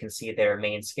left, you can see their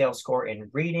Maine scale score in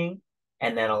reading.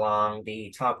 And then along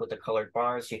the top with the colored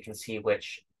bars, you can see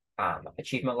which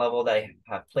achievement level they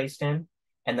have placed in.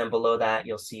 And then below that,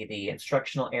 you'll see the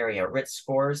instructional area RIT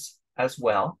scores as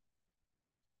well.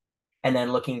 And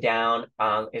then looking down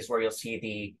is where you'll see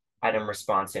the item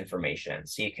response information.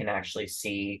 So you can actually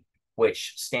see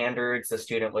which standards the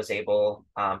student was able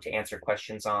to answer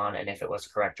questions on, and if it was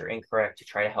correct or incorrect, to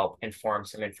try to help inform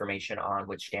some information on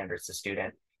which standards the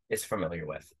student is familiar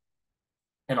with.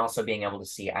 And also being able to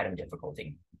see item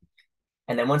difficulty.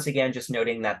 And then once again, just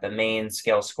noting that the Maine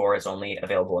scale score is only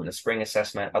available in the spring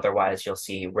assessment. Otherwise, you'll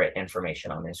see RIT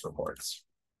information on these reports.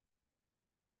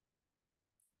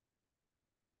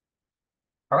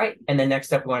 All right, and then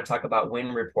next up, we want to talk about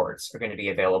when reports are going to be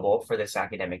available for this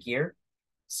academic year.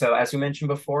 So as we mentioned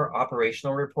before,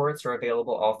 operational reports are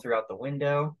available all throughout the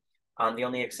window. The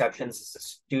only exceptions is the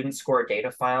student score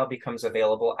data file becomes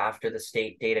available after the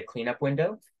state data cleanup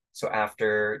window. So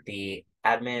after the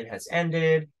admin has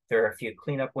ended, there are a few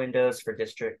cleanup windows for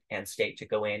district and state to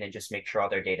go in and just make sure all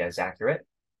their data is accurate.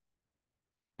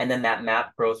 And then that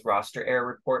map growth roster error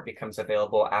report becomes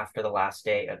available after the last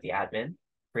day of the admin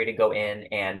for you to go in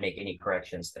and make any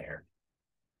corrections there.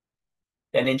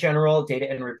 And in general, data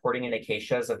and reporting in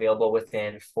Acacia is available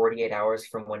within 48 hours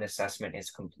from when assessment is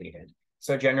completed.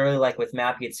 So generally, like with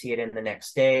MAP, you'd see it in the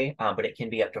next day, but it can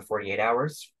be up to 48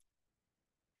 hours.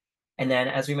 And then,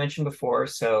 as we mentioned before,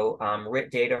 so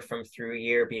RIT data from through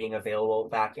year being available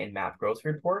back in MAP growth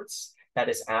reports. That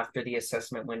is after the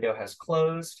assessment window has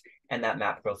closed and that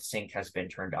MAP growth sync has been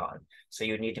turned on. So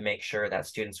you need to make sure that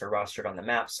students are rostered on the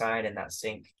MAP side and that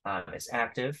sync is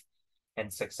active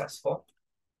and successful.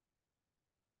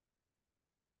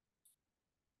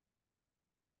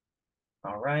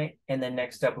 All right, and then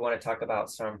next up, we want to talk about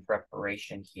some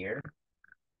preparation here.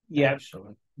 Yeah,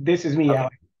 actually. This is me,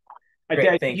 Alex.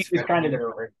 Great, thanks. Just kind of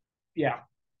over. Yeah.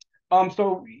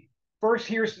 So first,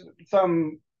 here's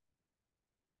some.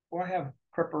 Well, I have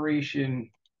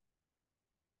preparation.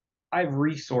 I have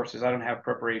resources. I don't have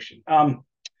preparation.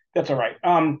 That's all right.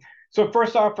 So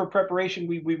first off, for preparation,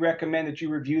 we recommend that you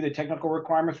review the technical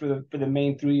requirements for the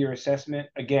Maine through-year assessment.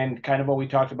 Again, kind of what we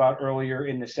talked about earlier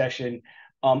in the session.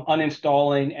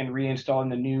 Uninstalling and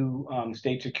reinstalling the new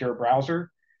State Secure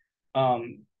browser.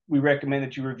 We recommend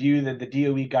that you review the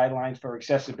DOE guidelines for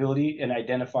accessibility and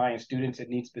identifying students that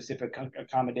need specific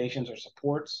accommodations or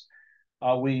supports.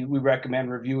 We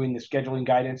recommend reviewing the scheduling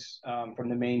guidance from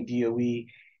the Maine DOE,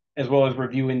 as well as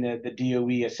reviewing the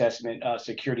DOE assessment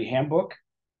security handbook.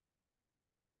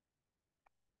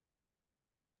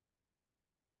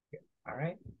 All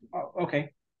right. Okay.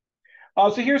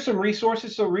 So here's some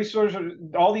resources. So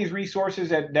all these resources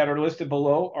that are listed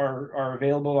below are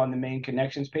available on the Maine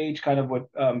Connections page, kind of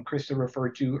what Krista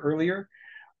referred to earlier.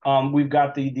 We've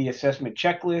got the assessment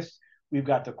checklist. We've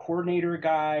got the coordinator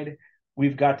guide.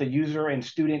 We've got the user and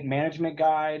student management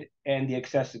guide and the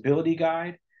accessibility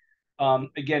guide.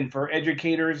 Again, for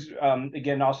educators,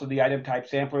 again, also the item type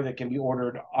sampler that can be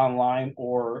ordered online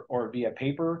or via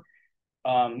paper.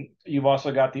 You've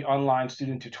also got the online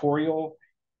student tutorial.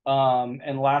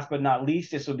 And last but not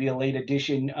least, this will be a late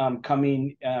edition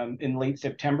coming in late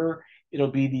September.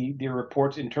 It'll be the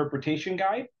reports interpretation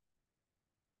guide.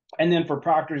 And then for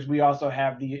proctors, we also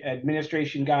have the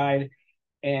administration guide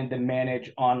and the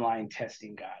manage online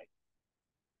testing guide.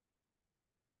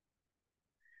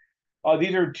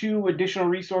 These are two additional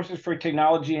resources for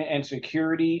technology and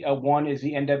security. One is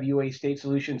the NWA State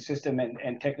Solution System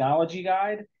and Technology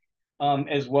Guide,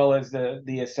 as well as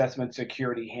the Assessment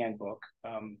Security Handbook.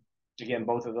 Again,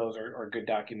 both of those are good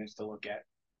documents to look at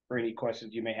for any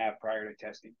questions you may have prior to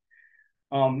testing.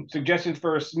 Suggestions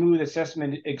for a smooth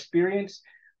assessment experience: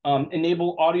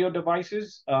 enable audio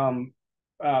devices,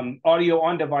 audio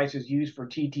on devices used for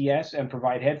TTS, and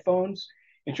provide headphones.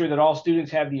 Ensure that all students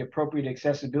have the appropriate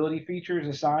accessibility features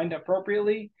assigned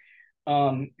appropriately.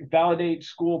 Validate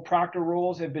school proctor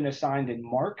roles have been assigned in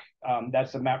MARC.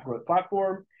 That's the Map Growth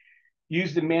platform.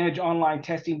 Use the Manage Online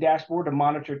Testing dashboard to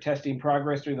monitor testing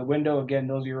progress through the window. Again,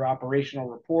 those are your operational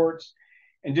reports.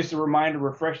 And just a reminder,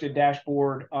 refresh the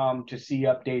dashboard to see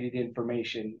updated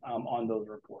information on those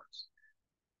reports.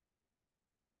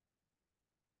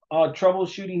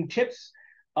 Troubleshooting tips.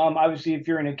 Obviously, if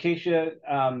you're in Acacia,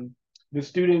 the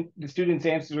student's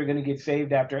answers are going to get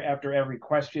saved after every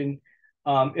question.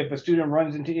 If a student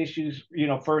runs into issues,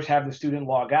 first have the student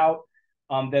log out,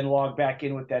 then log back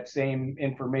in with that same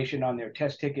information on their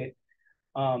test ticket.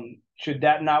 Should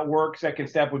that not work, second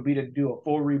step would be to do a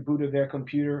full reboot of their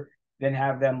computer, then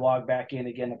have them log back in.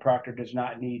 Again, the proctor does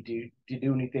not need to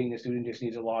do anything. The student just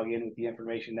needs to log in with the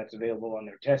information that's available on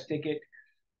their test ticket.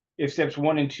 If steps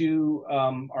 1 and 2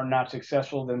 are not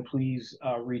successful, then please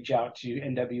reach out to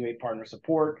NWA Partner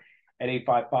Support at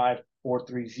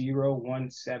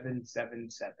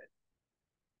 855-430-1777.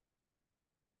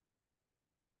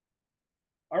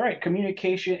 All right,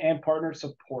 communication and partner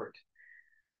support.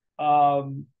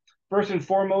 First and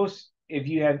foremost, if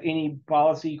you have any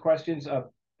policy questions,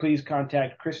 please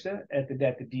contact Krista at the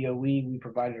DOE. We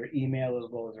provided her email as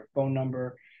well as her phone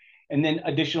number. And then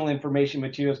additional information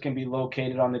materials can be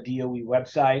located on the DOE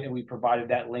website, and we provided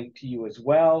that link to you as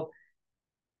well.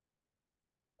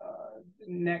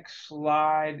 Next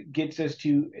slide gets us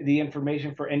to the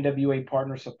information for NWA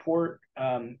Partner Support.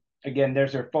 Again,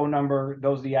 there's their phone number.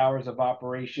 Those are the hours of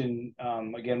operation.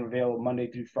 Again, available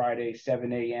Monday through Friday,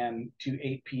 7 a.m. to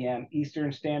 8 p.m.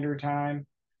 Eastern Standard Time.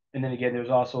 And then again,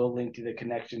 there's also a link to the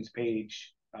connections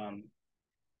page where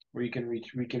we can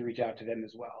reach out to them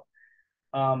as well.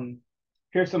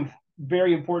 Here's some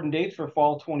very important dates for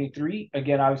fall 23.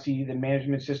 Again, obviously the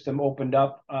management system opened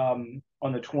up on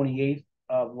the 28th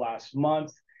of last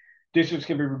month. Districts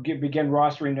can begin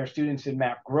rostering their students in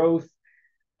MAP Growth,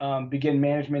 begin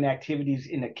management activities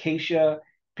in Acacia.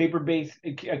 Paper-based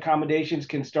accommodations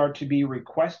can start to be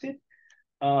requested.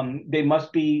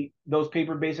 Those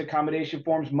paper-based accommodation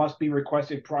forms must be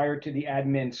requested prior to the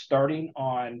admin starting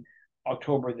on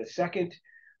October the 2nd.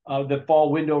 The fall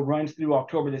window runs through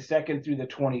October the 2nd through the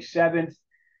 27th.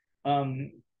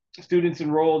 Students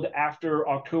enrolled after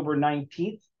October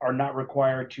 19th are not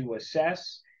required to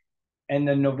assess. And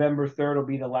then November 3rd will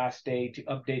be the last day to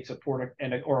update support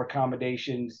or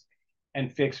accommodations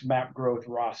and fix MAP Growth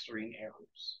rostering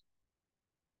errors.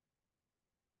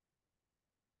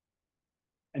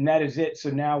 And that is it. So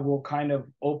now we'll kind of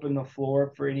open the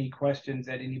floor for any questions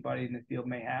that anybody in the field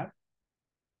may have.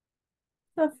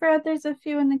 So Fred, there's a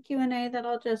few in the Q&A that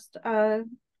I'll just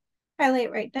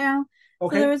highlight right now.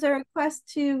 Okay. So there was a request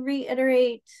to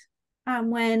reiterate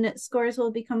when scores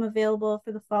will become available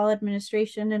for the fall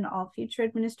administration and all future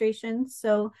administrations.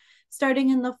 So starting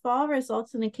in the fall,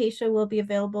 results in Acacia will be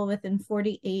available within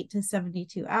 48 to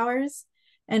 72 hours.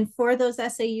 And for those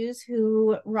SAUs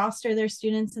who roster their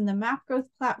students in the MAP Growth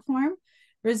platform,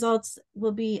 results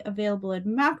will be available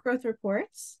in MAP Growth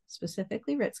reports,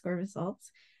 specifically RIT score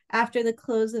results, after the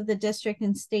close of the district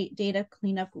and state data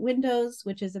cleanup windows,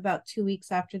 which is about 2 weeks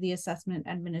after the assessment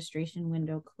administration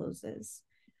window closes.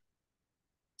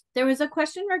 There was a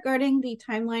question regarding the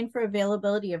timeline for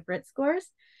availability of RIT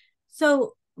scores.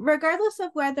 So regardless of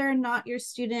whether or not your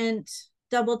student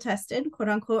double tested, quote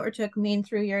unquote, or took Maine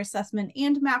through year assessment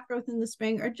and MAP Growth in the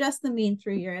spring, or just the Maine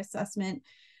through year assessment,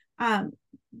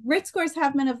 RIT scores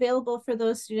have been available for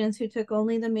those students who took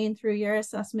only the Maine through year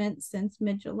assessment since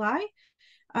mid-July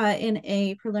in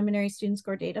a preliminary student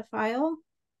score data file,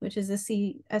 which is a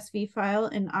CSV file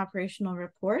in operational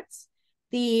reports.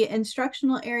 The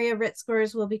instructional area RIT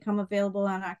scores will become available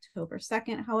on October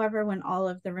 2nd, however, when all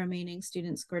of the remaining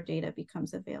student score data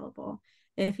becomes available.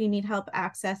 If you need help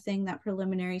accessing that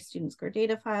preliminary student score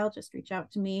data file, just reach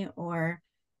out to me or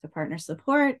to partner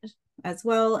support as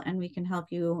well, and we can help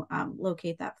you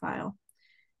locate that file.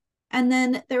 And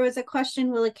then there was a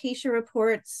question, will Acacia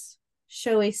reports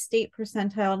show a state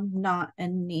percentile, not a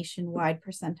nationwide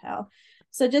percentile?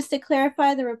 So just to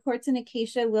clarify, the reports in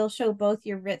Acacia will show both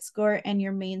your RIT score and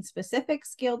your Maine specific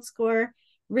scaled score.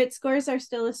 RIT scores are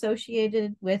still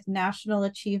associated with national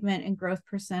achievement and growth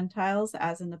percentiles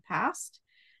as in the past.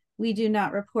 We do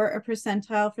not report a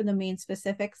percentile for the Maine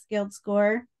specific scaled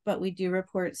score, but we do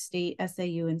report state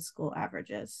SAU and school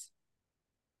averages.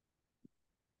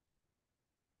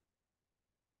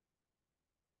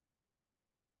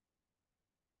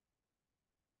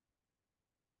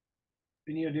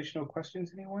 Any additional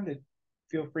questions, anyone? That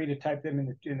feel free to type them in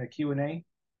the Q&A.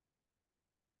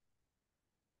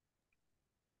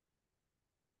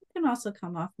 You can also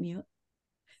come off mute.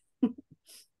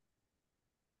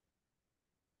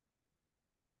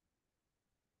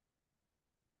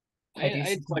 I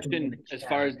had a question as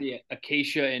far as the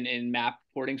Acacia and MAP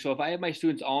reporting. So if I have my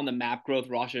students all on the MAP growth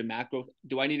roster and MAP growth,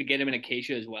 do I need to get them in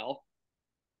Acacia as well?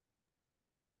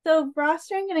 So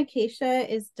rostering in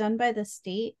Acacia is done by the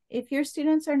state. If your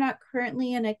students are not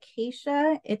currently in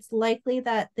Acacia, it's likely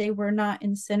that they were not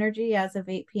in Synergy as of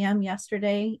 8 p.m.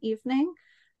 yesterday evening.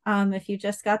 If you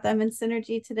just got them in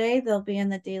Synergy today, they'll be in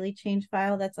the daily change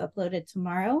file that's uploaded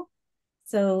tomorrow.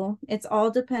 So it's all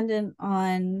dependent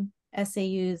on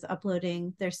SAUs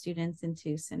uploading their students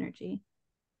into Synergy.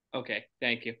 Okay,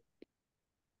 thank you.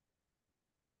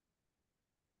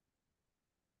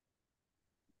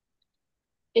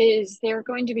 Is there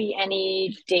going to be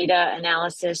any data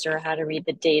analysis or how to read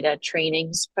the data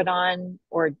trainings put on,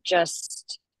 or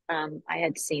just, I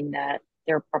had seen that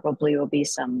there probably will be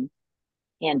some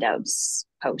handouts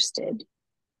posted?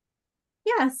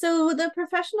 Yeah, so the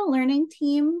professional learning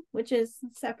team, which is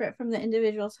separate from the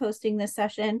individuals hosting this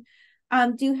session,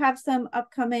 do have some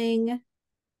upcoming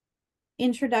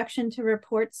introduction to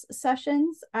reports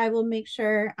sessions. I will make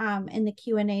sure in the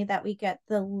Q&A that we get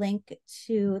the link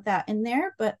to that in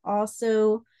there, but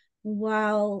also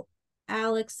while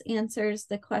Alex answers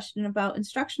the question about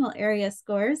instructional area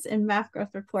scores and math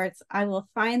growth reports, I will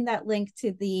find that link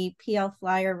to the PL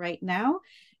flyer right now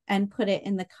and put it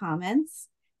in the comments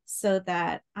so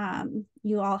that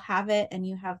you all have it and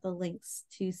you have the links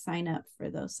to sign up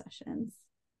for those sessions.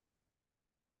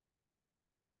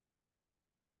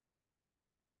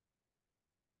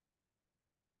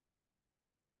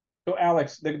 So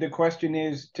Alex, the question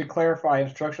is, to clarify,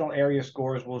 instructional area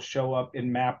scores will show up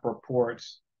in MAP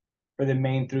reports for the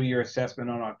Maine through year assessment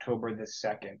on October the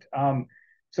 2nd.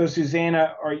 So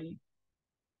Susanna,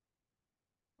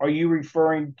 are you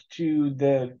referring to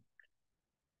the,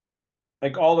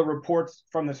 like, all the reports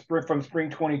from the spring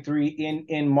 23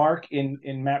 in MARC in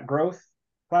MAP growth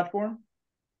platform?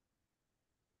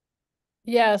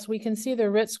 Yes, we can see the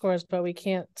RIT scores, but we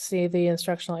can't see the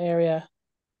instructional area.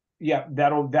 Yeah,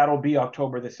 that'll be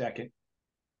October the 2nd.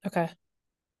 Okay.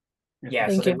 Yeah,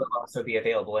 Thank so they you. will also be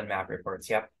available in map reports.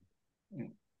 Yep.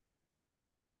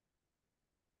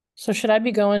 So should I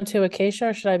be going to Acacia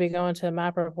or should I be going to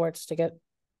map reports to get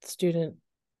student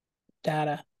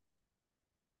data?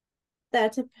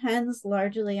 That depends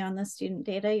largely on the student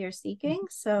data you're seeking.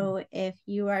 So if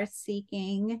you are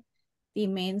seeking the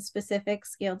Maine specific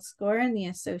scaled score and the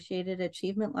associated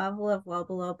achievement level of well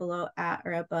below, at,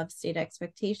 or above state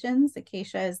expectations,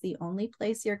 Acacia is the only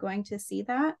place you're going to see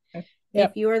that. Yep.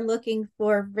 If you are looking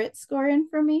for RIT score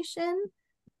information,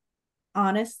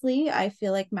 honestly, I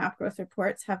feel like map growth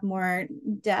reports have more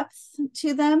depth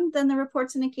to them than the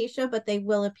reports in Acacia, but they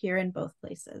will appear in both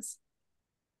places.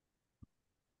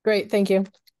 Great, thank you.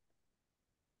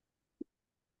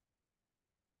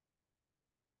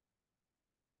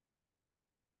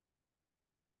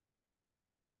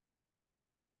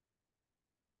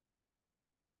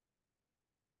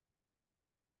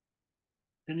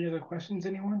 Any other questions,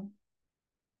 anyone?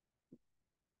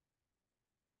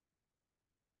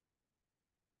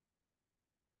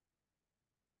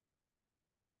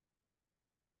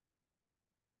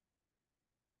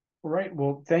 All right,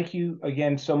 well, thank you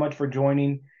again so much for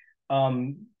joining.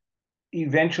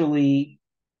 Eventually,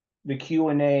 the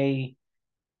Q&A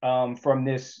from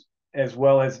this, as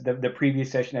well as the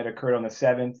previous session that occurred on the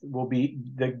 7th, will be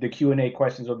the Q&A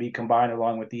questions will be combined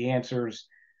along with the answers.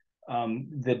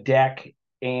 the deck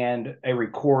and a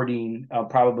recording,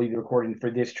 probably the recording for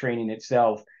this training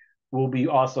itself, will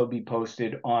also be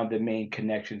posted on the Maine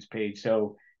Connections page.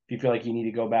 So if you feel like you need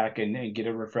to go back and get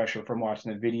a refresher from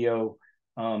watching the video,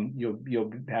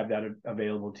 you'll have that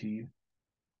available to you.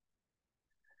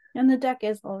 And the deck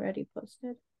is already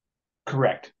posted.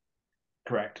 Correct.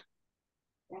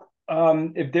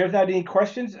 If there's not any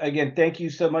questions, again, thank you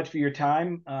so much for your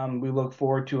time. We look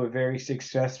forward to a very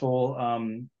successful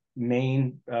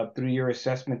Maine 3-year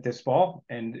assessment this fall.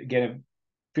 And again,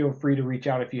 feel free to reach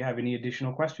out if you have any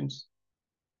additional questions.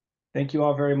 Thank you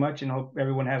all very much, and hope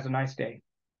everyone has a nice day.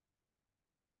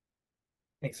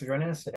 Thanks for joining us today.